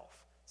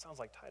himself." Sounds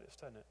like Titus,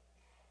 doesn't it?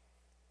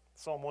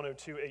 Psalm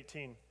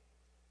 102:18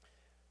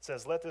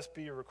 says, "Let this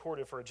be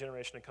recorded for a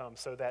generation to come,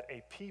 so that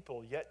a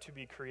people yet to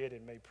be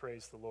created may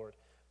praise the Lord."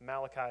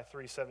 Malachi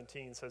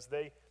 3:17 says,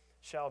 "They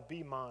shall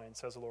be mine,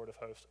 says the Lord of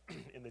hosts,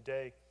 in the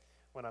day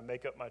when I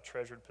make up my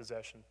treasured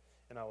possession,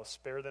 and I will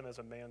spare them as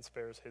a man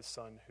spares his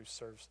son who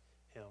serves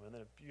him." And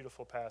then a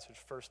beautiful passage,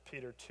 1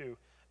 Peter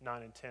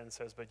 2:9-10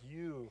 says, "But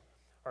you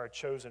are a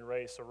chosen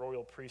race, a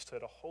royal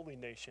priesthood, a holy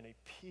nation, a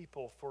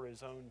people for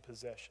his own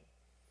possession,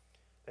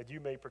 that you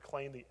may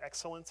proclaim the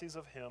excellencies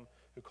of him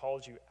who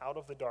called you out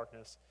of the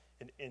darkness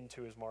and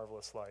into his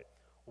marvelous light.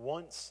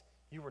 Once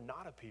you were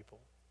not a people,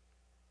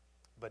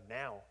 but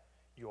now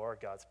you are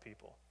God's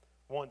people.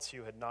 Once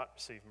you had not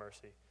received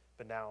mercy,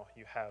 but now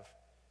you have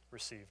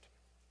received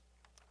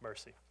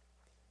mercy."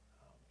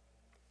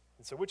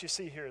 And so what you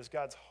see here is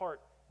God's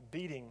heart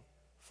beating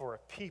for a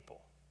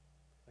people.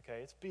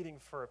 Okay, it's beating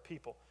for a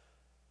people.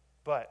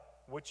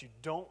 But what you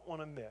don't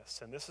want to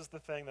miss, and this is the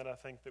thing that I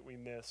think that we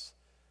miss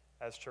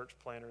as church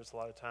planners a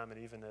lot of time, and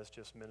even as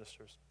just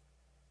ministers,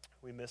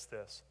 we miss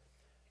this,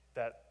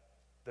 that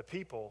the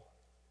people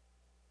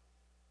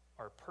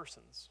are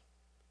persons.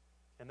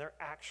 and they're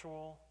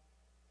actual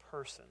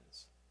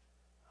persons.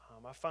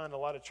 I find a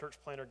lot of church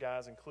planter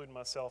guys, including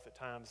myself at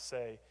times,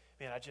 say,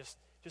 man, I just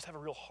have a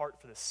real heart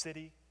for the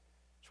city.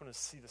 Just want to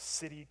see the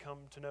city come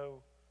to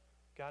know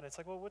God. And it's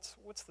like, well,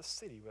 what's the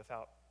city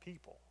without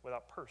people,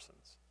 without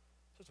persons?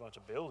 It's just a bunch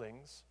of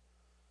buildings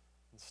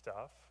and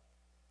stuff.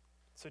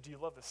 So do you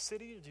love the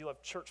city, or do you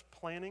love church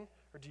planning,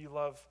 or do you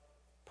love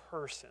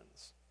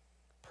persons?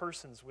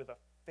 Persons with a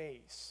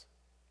face.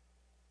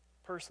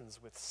 Persons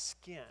with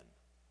skin.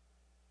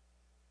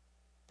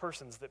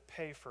 Persons that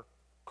pay for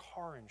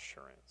car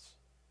insurance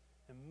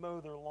and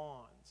mow their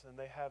lawns, and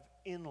they have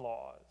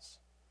in-laws,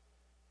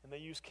 and they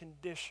use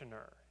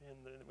conditioner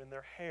in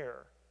their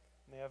hair,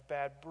 and they have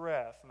bad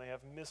breath, and they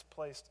have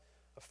misplaced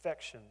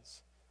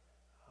affections.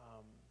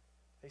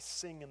 They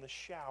sing in the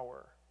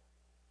shower.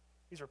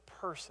 These are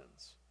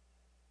persons.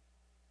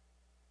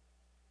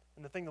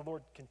 And the thing the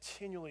Lord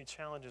continually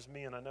challenges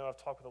me, and I know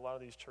I've talked with a lot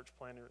of these church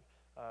planter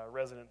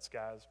residents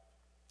guys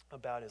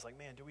about, is like,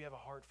 man, do we have a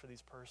heart for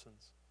these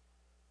persons?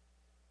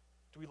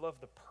 Do we love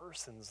the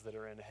persons that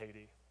are in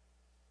Haiti?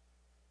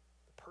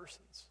 The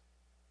persons.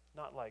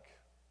 Not like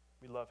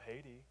we love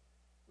Haiti.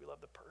 We love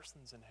the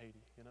persons in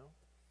Haiti, you know?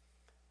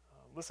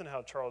 Listen to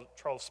how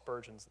Charles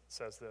Spurgeon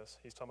says this.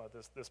 He's talking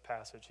about this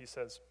passage. He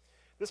says,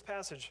 this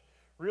passage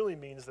really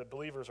means that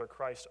believers are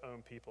Christ's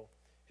own people,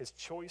 his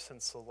choice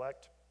and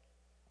select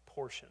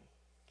portion.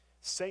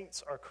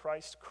 Saints are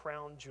Christ's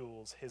crown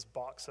jewels, his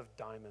box of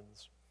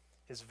diamonds,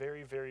 his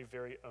very, very,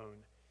 very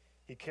own.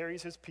 He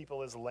carries his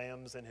people as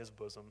lambs in his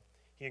bosom.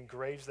 He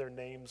engraves their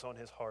names on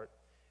his heart.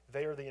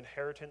 They are the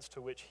inheritance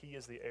to which he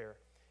is the heir,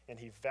 and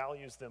he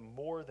values them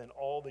more than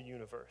all the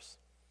universe.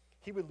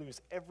 He would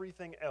lose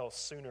everything else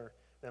sooner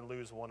than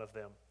lose one of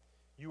them.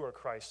 You are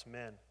Christ's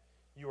men.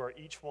 You are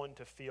each one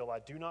to feel, I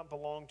do not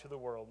belong to the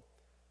world.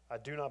 I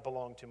do not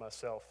belong to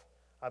myself.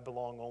 I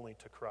belong only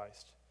to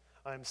Christ.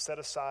 I am set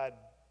aside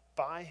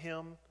by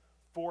him,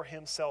 for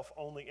himself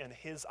only, and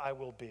his I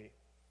will be.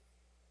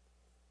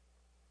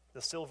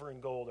 The silver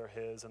and gold are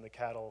his, and the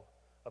cattle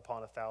upon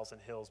 1,000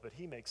 hills, but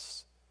he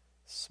makes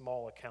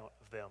small account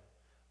of them.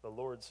 The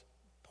Lord's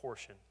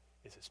portion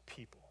is his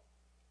people.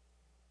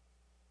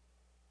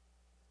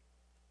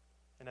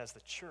 And as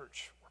the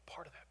church, we're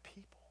part of that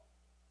people.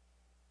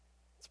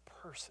 It's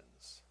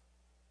persons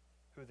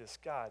who this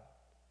God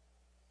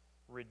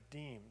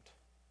redeemed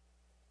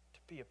to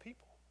be a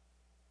people.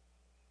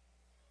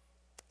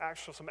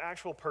 Some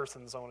actual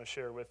persons I want to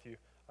share with you.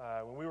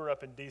 When we were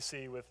up in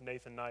D.C. with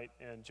Nathan Knight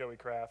and Joey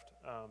Kraft,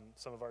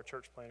 some of our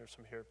church planters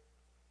from here,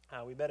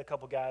 we met a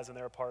couple guys in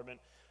their apartment,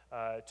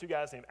 two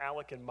guys named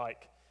Alec and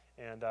Mike,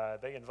 and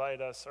they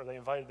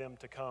invited them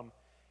to come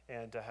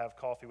and to have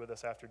coffee with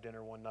us after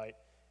dinner one night.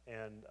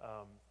 And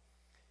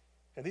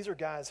these are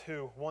guys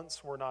who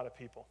once were not a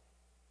people.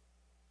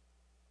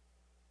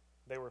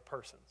 They were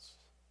persons.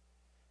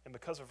 And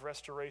because of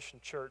Restoration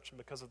Church and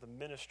because of the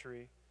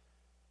ministry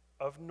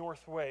of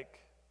North Wake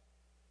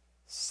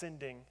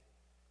sending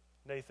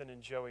Nathan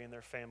and Joey and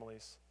their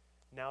families,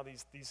 now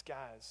these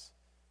guys,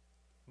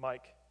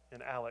 Mike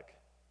and Alec,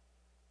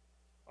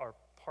 are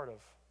part of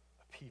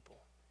a people.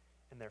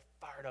 And they're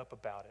fired up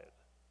about it.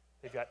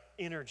 They've got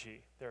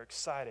energy. They're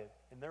excited.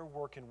 And they're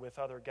working with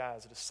other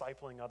guys,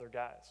 discipling other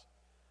guys.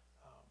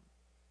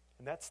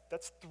 And that's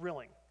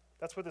thrilling.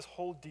 That's what this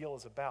whole deal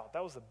is about.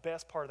 That was the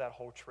best part of that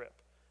whole trip.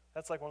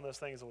 That's like one of those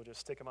things that will just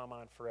stick in my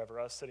mind forever.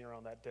 Us sitting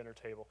around that dinner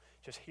table,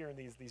 just hearing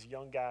these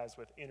young guys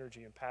with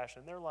energy and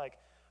passion. They're like,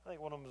 I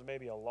think one of them is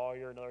maybe a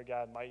lawyer, another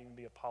guy might even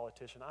be a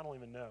politician. I don't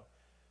even know.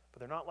 But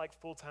they're not like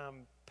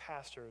full-time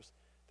pastors.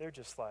 They're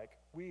just like,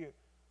 we're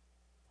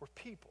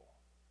people.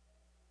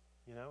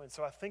 You know, and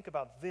so I think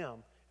about them,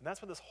 and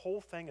that's what this whole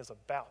thing is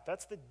about.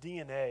 That's the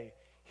DNA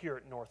here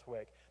at North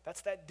Wake.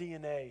 That's that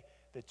DNA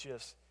that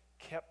just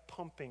kept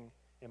pumping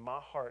in my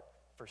heart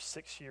for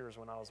 6 years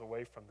when I was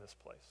away from this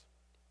place.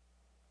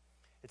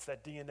 It's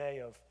that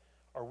DNA of,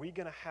 are we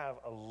going to have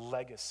a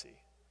legacy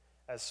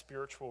as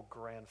spiritual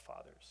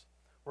grandfathers?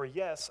 Where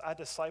yes, I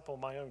disciple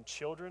my own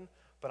children,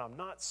 but I'm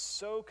not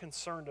so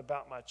concerned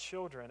about my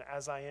children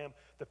as I am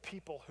the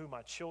people who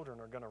my children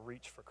are going to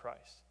reach for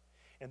Christ.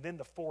 And then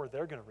the 4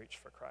 they're going to reach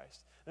for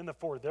Christ. Then the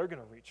 4 they're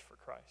going to reach for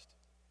Christ.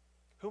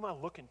 Who am I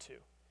looking to?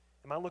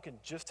 Am I looking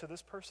just to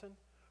this person?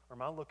 Or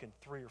am I looking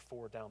 3 or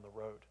 4 down the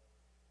road?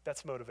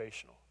 That's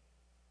motivational.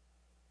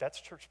 That's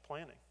church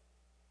planning.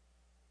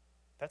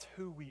 That's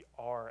who we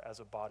are as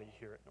a body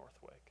here at North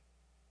Wake.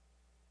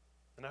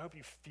 And I hope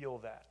you feel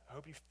that. I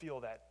hope you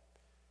feel that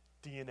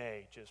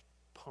DNA just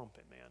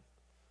pumping, man.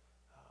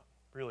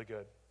 Really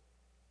good.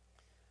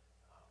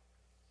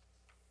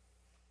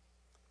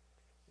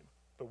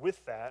 But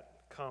with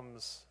that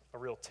comes a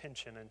real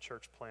tension in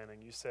church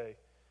planning. You say,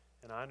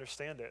 and I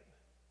understand it,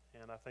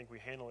 and I think we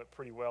handle it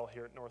pretty well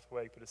here at North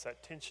Wake, but it's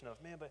that tension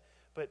of, man,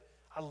 but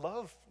I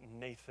love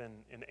Nathan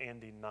and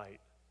Andy Knight.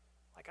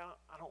 Like,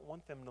 I don't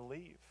want them to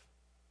leave.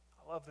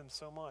 I love them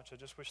so much. I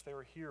just wish they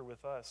were here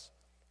with us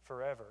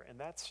forever. And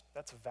that's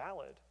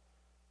valid.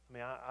 I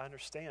mean, I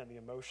understand the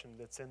emotion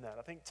that's in that.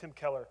 I think Tim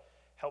Keller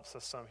helps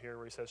us some here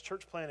where he says,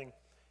 church planning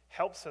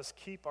helps us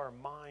keep our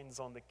minds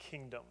on the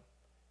kingdom.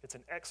 It's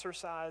an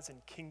exercise in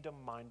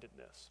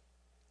kingdom-mindedness.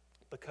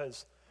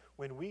 Because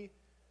when we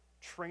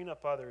train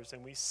up others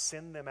and we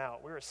send them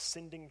out, we're a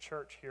sending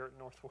church here at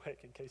Northwake,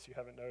 in case you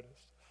haven't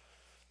noticed.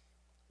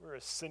 We're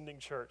a sending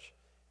church.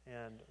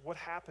 And what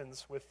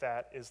happens with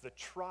that is the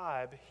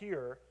tribe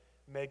here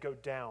may go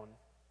down,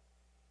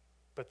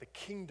 but the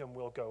kingdom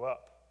will go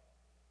up.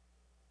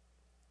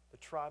 The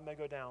tribe may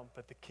go down,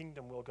 but the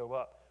kingdom will go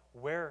up.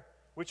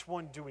 Which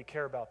one do we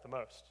care about the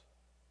most?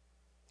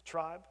 The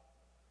tribe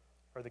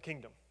or the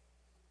kingdom?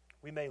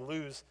 We may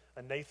lose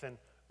a Nathan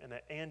and an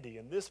Andy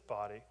in this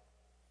body,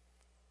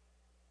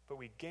 but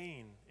we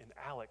gain an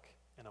Alec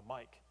and a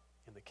Mike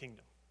in the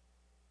kingdom.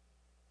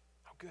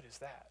 How good is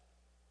that?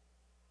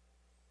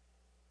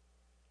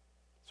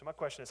 So my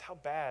question is, how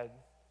bad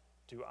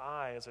do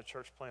I, as a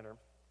church planter,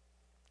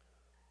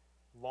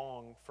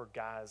 long for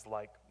guys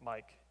like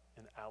Mike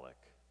and Alec?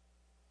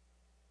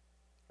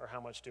 Or how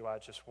much am I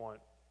just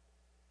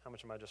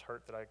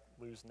hurt that I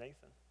lose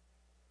Nathan?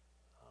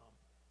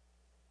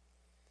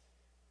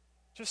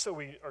 Just so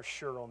we are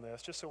sure on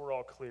this, just so we're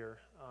all clear,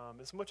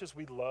 as much as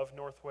we love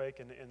Northwake,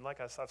 and like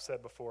I've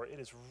said before,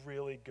 it is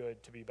really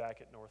good to be back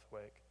at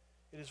Northwake.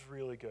 It is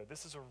really good.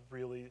 This is a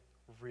really,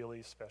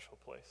 really special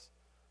place.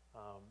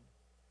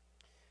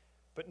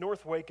 But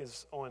Northwake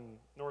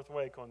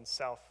on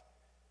South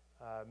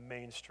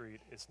Main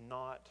Street is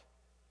not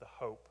the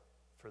hope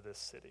for this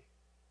city.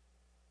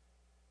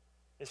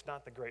 It's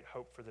not the great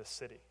hope for this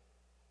city.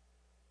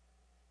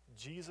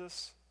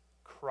 Jesus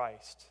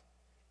Christ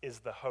is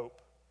the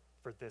hope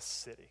for this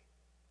city.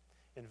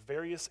 And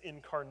various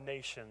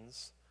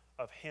incarnations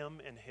of him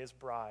and his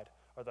bride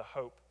are the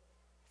hope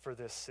for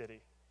this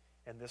city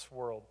and this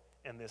world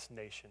and this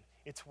nation.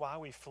 It's why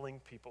we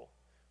fling people.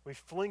 We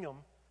fling them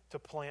to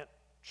plant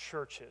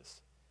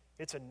churches.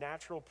 It's a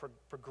natural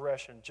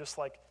progression, just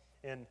like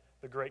in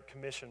the Great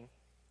Commission,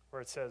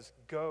 where it says,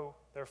 "Go,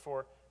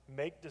 therefore,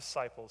 make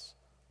disciples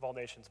of all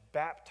nations,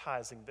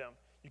 baptizing them."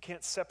 You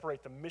can't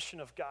separate the mission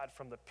of God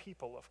from the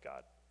people of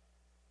God.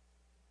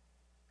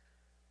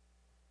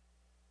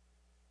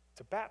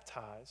 To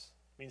baptize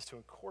means to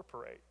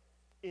incorporate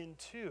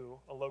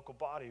into a local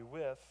body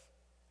with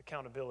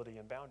accountability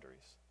and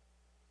boundaries.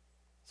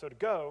 So to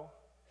go,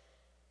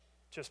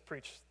 just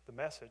preach the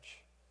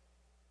message,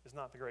 is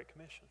not the Great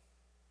Commission.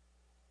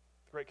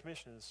 The Great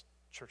Commission is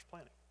church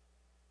planting.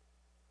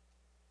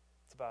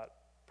 It's about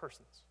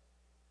persons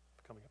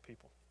becoming a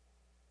people.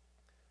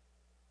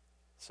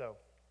 So,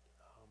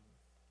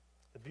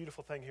 the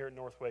beautiful thing here at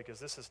Northwake is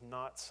this is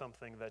not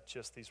something that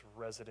just these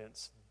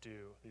residents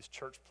do, these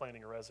church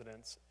planting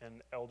residents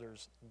and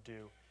elders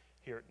do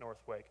here at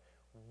Northwake.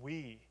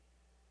 We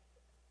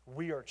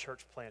are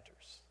church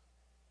planters.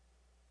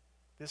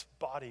 This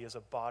body is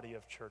a body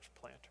of church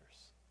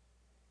planters.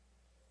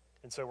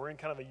 And so we're in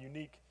kind of a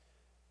unique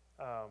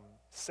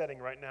setting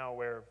right now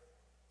where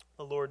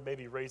the Lord may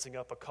be raising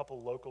up a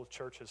couple local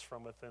churches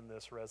from within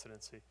this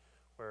residency,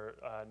 where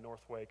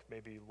Northwake may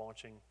be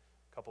launching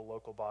a couple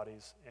local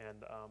bodies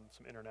and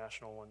some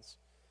international ones.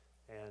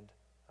 And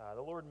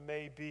the Lord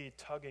may be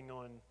tugging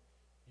on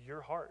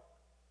your heart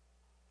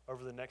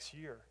over the next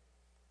year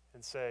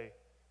and say,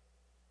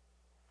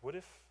 what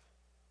if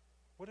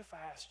I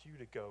asked you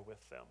to go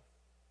with them?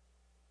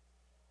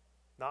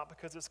 Not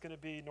because it's going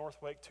to be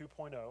Northwake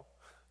 2.0,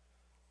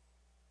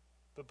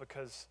 but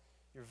because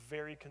you're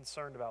very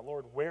concerned about,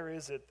 Lord, where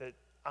is it that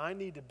I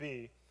need to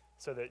be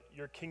so that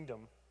your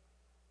kingdom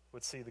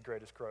would see the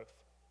greatest growth?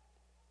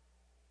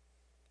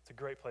 It's a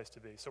great place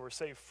to be. So we're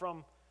saved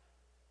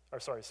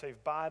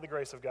by the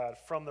grace of God,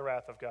 from the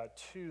wrath of God,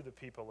 to the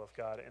people of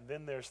God. And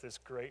then there's this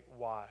great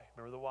why.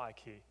 Remember the why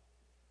key.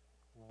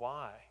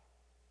 Why?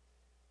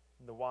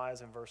 And the why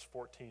is in verse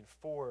 14.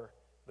 For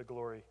the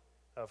glory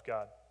of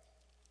God.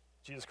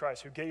 Jesus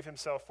Christ, who gave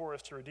himself for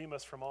us to redeem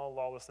us from all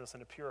lawlessness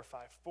and to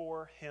purify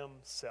for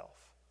himself.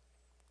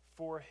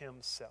 For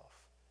himself.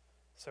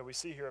 So we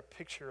see here a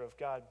picture of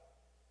God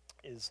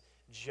is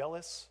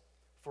jealous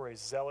for a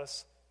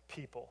zealous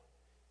people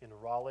in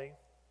Raleigh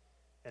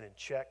and in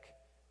Czech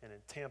and in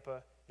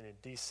Tampa and in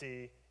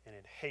D.C. and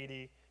in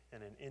Haiti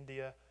and in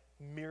India,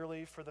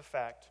 merely for the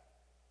fact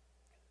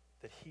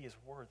that he is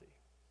worthy.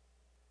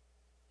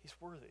 He's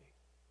worthy.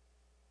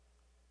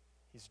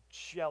 He's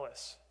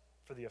jealous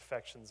for the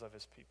affections of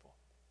his people.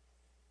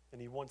 And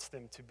he wants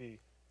them to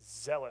be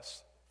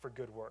zealous for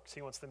good works.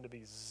 He wants them to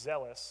be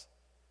zealous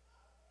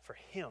for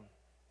him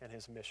and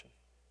his mission.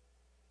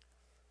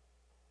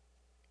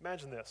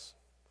 Imagine this.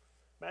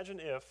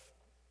 Imagine if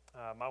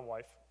my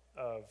wife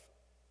of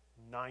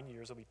 9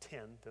 years, will be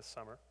 10 this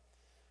summer.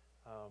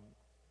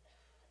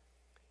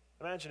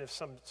 Imagine if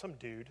some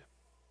dude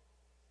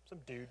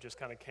just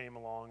kind of came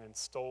along and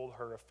stole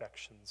her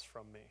affections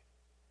from me.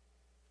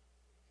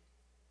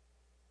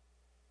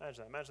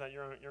 Imagine that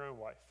your own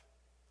wife,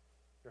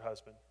 your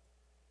husband.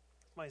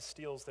 Somebody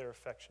steals their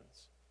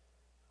affections.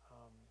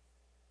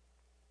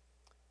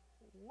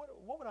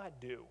 What would I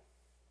do?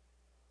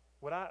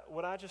 Would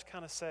I just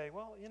kind of say,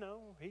 well,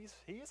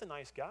 he is a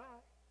nice guy.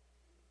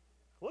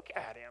 Look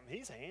at him,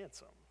 he's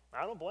handsome.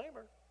 I don't blame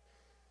her.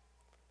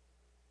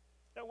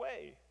 No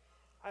way.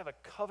 I have a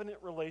covenant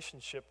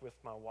relationship with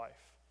my wife,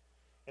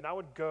 and I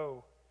would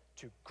go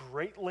to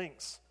great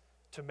lengths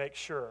to make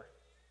sure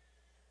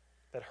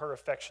that her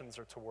affections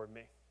are toward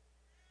me.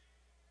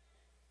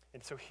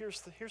 And so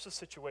here's the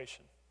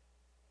situation,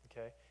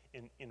 okay?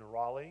 In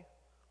Raleigh,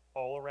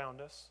 all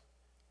around us,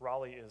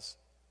 Raleigh is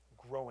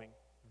growing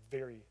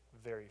very,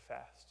 very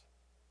fast.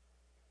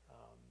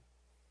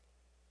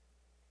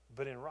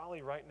 But in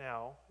Raleigh right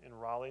now, in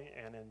Raleigh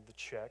and in the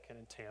Czech and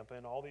in Tampa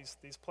and all these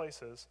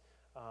places,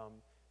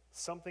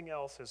 something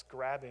else is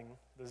grabbing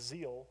the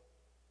zeal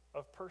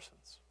of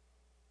persons.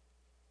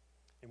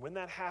 And when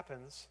that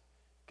happens,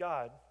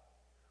 God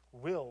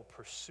will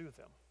pursue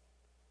them.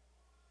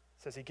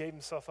 It says he gave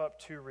himself up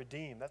to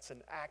redeem. That's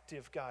an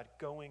active God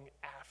going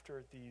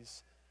after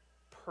these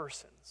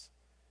persons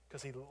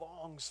because he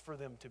longs for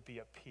them to be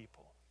a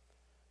people.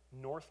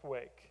 North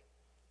Wake,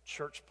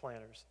 church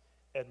planners,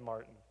 Ed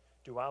Martin,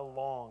 do I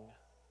long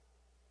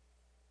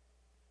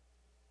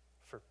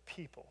for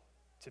people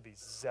to be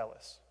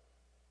zealous,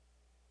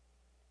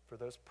 for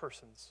those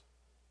persons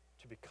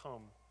to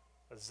become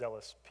a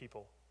zealous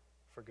people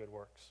for good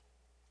works?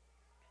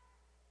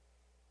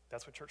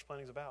 That's what church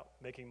planting is about,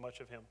 making much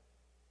of him.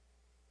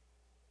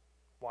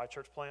 Why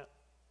church plant?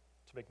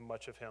 To make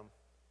much of him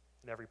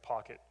in every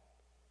pocket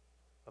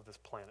of this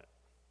planet.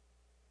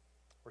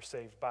 We're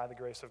saved by the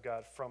grace of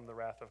God from the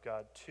wrath of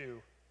God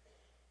to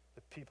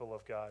the people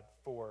of God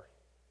for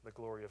the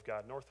glory of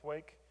God. North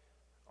Wake,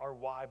 our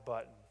why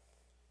button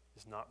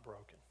is not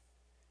broken.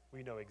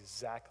 We know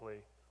exactly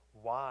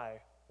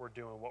why we're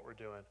doing what we're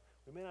doing.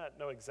 We may not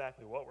know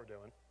exactly what we're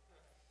doing,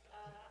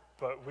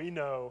 but we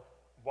know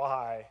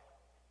why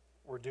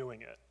we're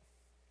doing it.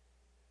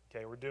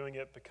 Okay, we're doing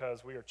it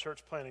because we are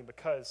church planting,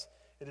 because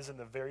it is in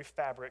the very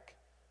fabric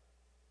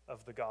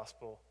of the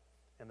gospel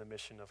and the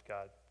mission of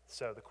God.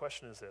 So the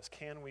question is this: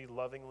 can we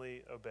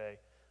lovingly obey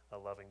a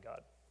loving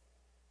God?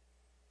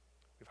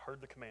 We've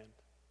heard the command.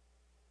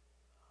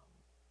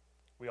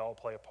 We all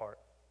play a part.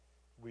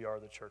 We are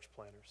the church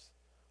planters.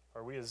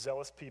 Are we a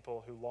zealous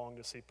people who long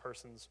to see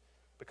persons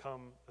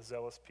become a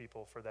zealous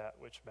people for that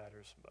which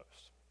matters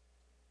most?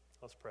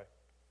 Let's pray.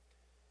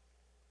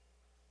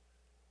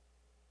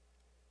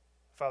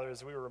 Father,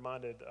 as we were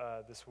reminded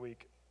this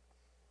week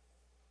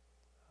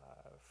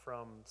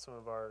from some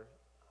of our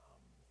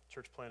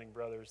church planting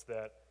brothers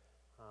that,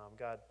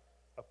 God,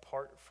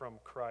 apart from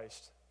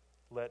Christ,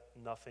 let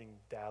nothing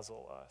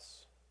dazzle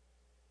us.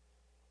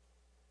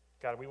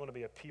 God, we want to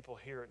be a people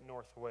here at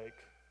North Wake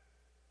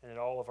and at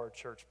all of our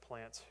church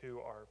plants who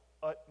are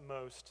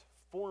utmost,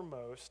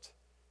 foremost,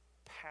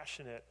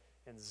 passionate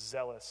and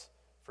zealous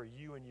for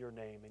you and your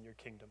name and your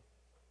kingdom.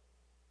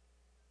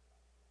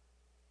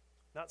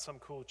 Not some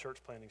cool church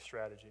planting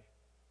strategy.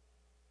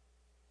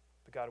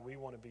 But God, we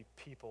want to be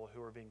people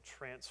who are being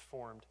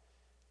transformed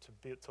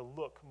to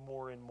look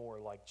more and more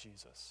like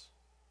Jesus.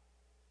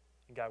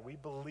 And God, we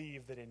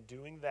believe that in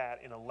doing that,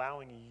 in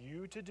allowing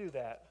you to do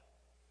that,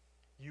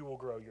 you will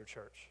grow your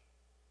church.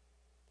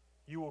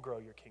 You will grow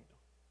your kingdom.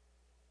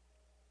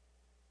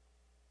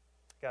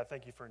 God,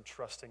 thank you for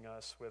entrusting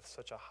us with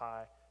such a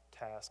high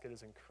task. It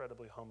is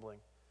incredibly humbling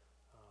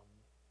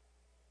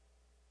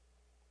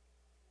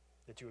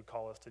that you would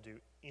call us to do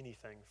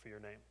anything for your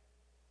name.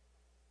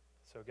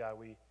 So God,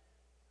 we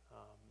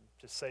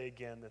just say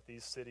again that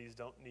these cities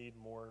don't need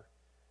more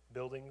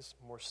buildings,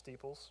 more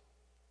steeples.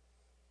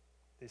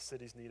 These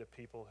cities need a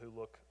people who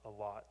look a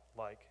lot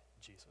like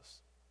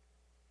Jesus.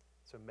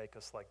 So make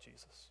us like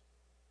Jesus.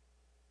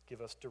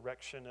 Give us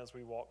direction as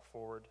we walk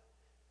forward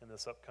in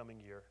this upcoming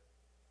year.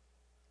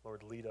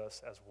 Lord, lead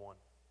us as one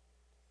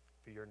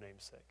for your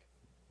name's sake.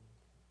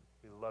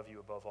 We love you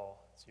above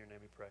all. It's in your name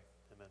we pray.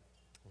 Amen.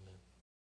 Amen.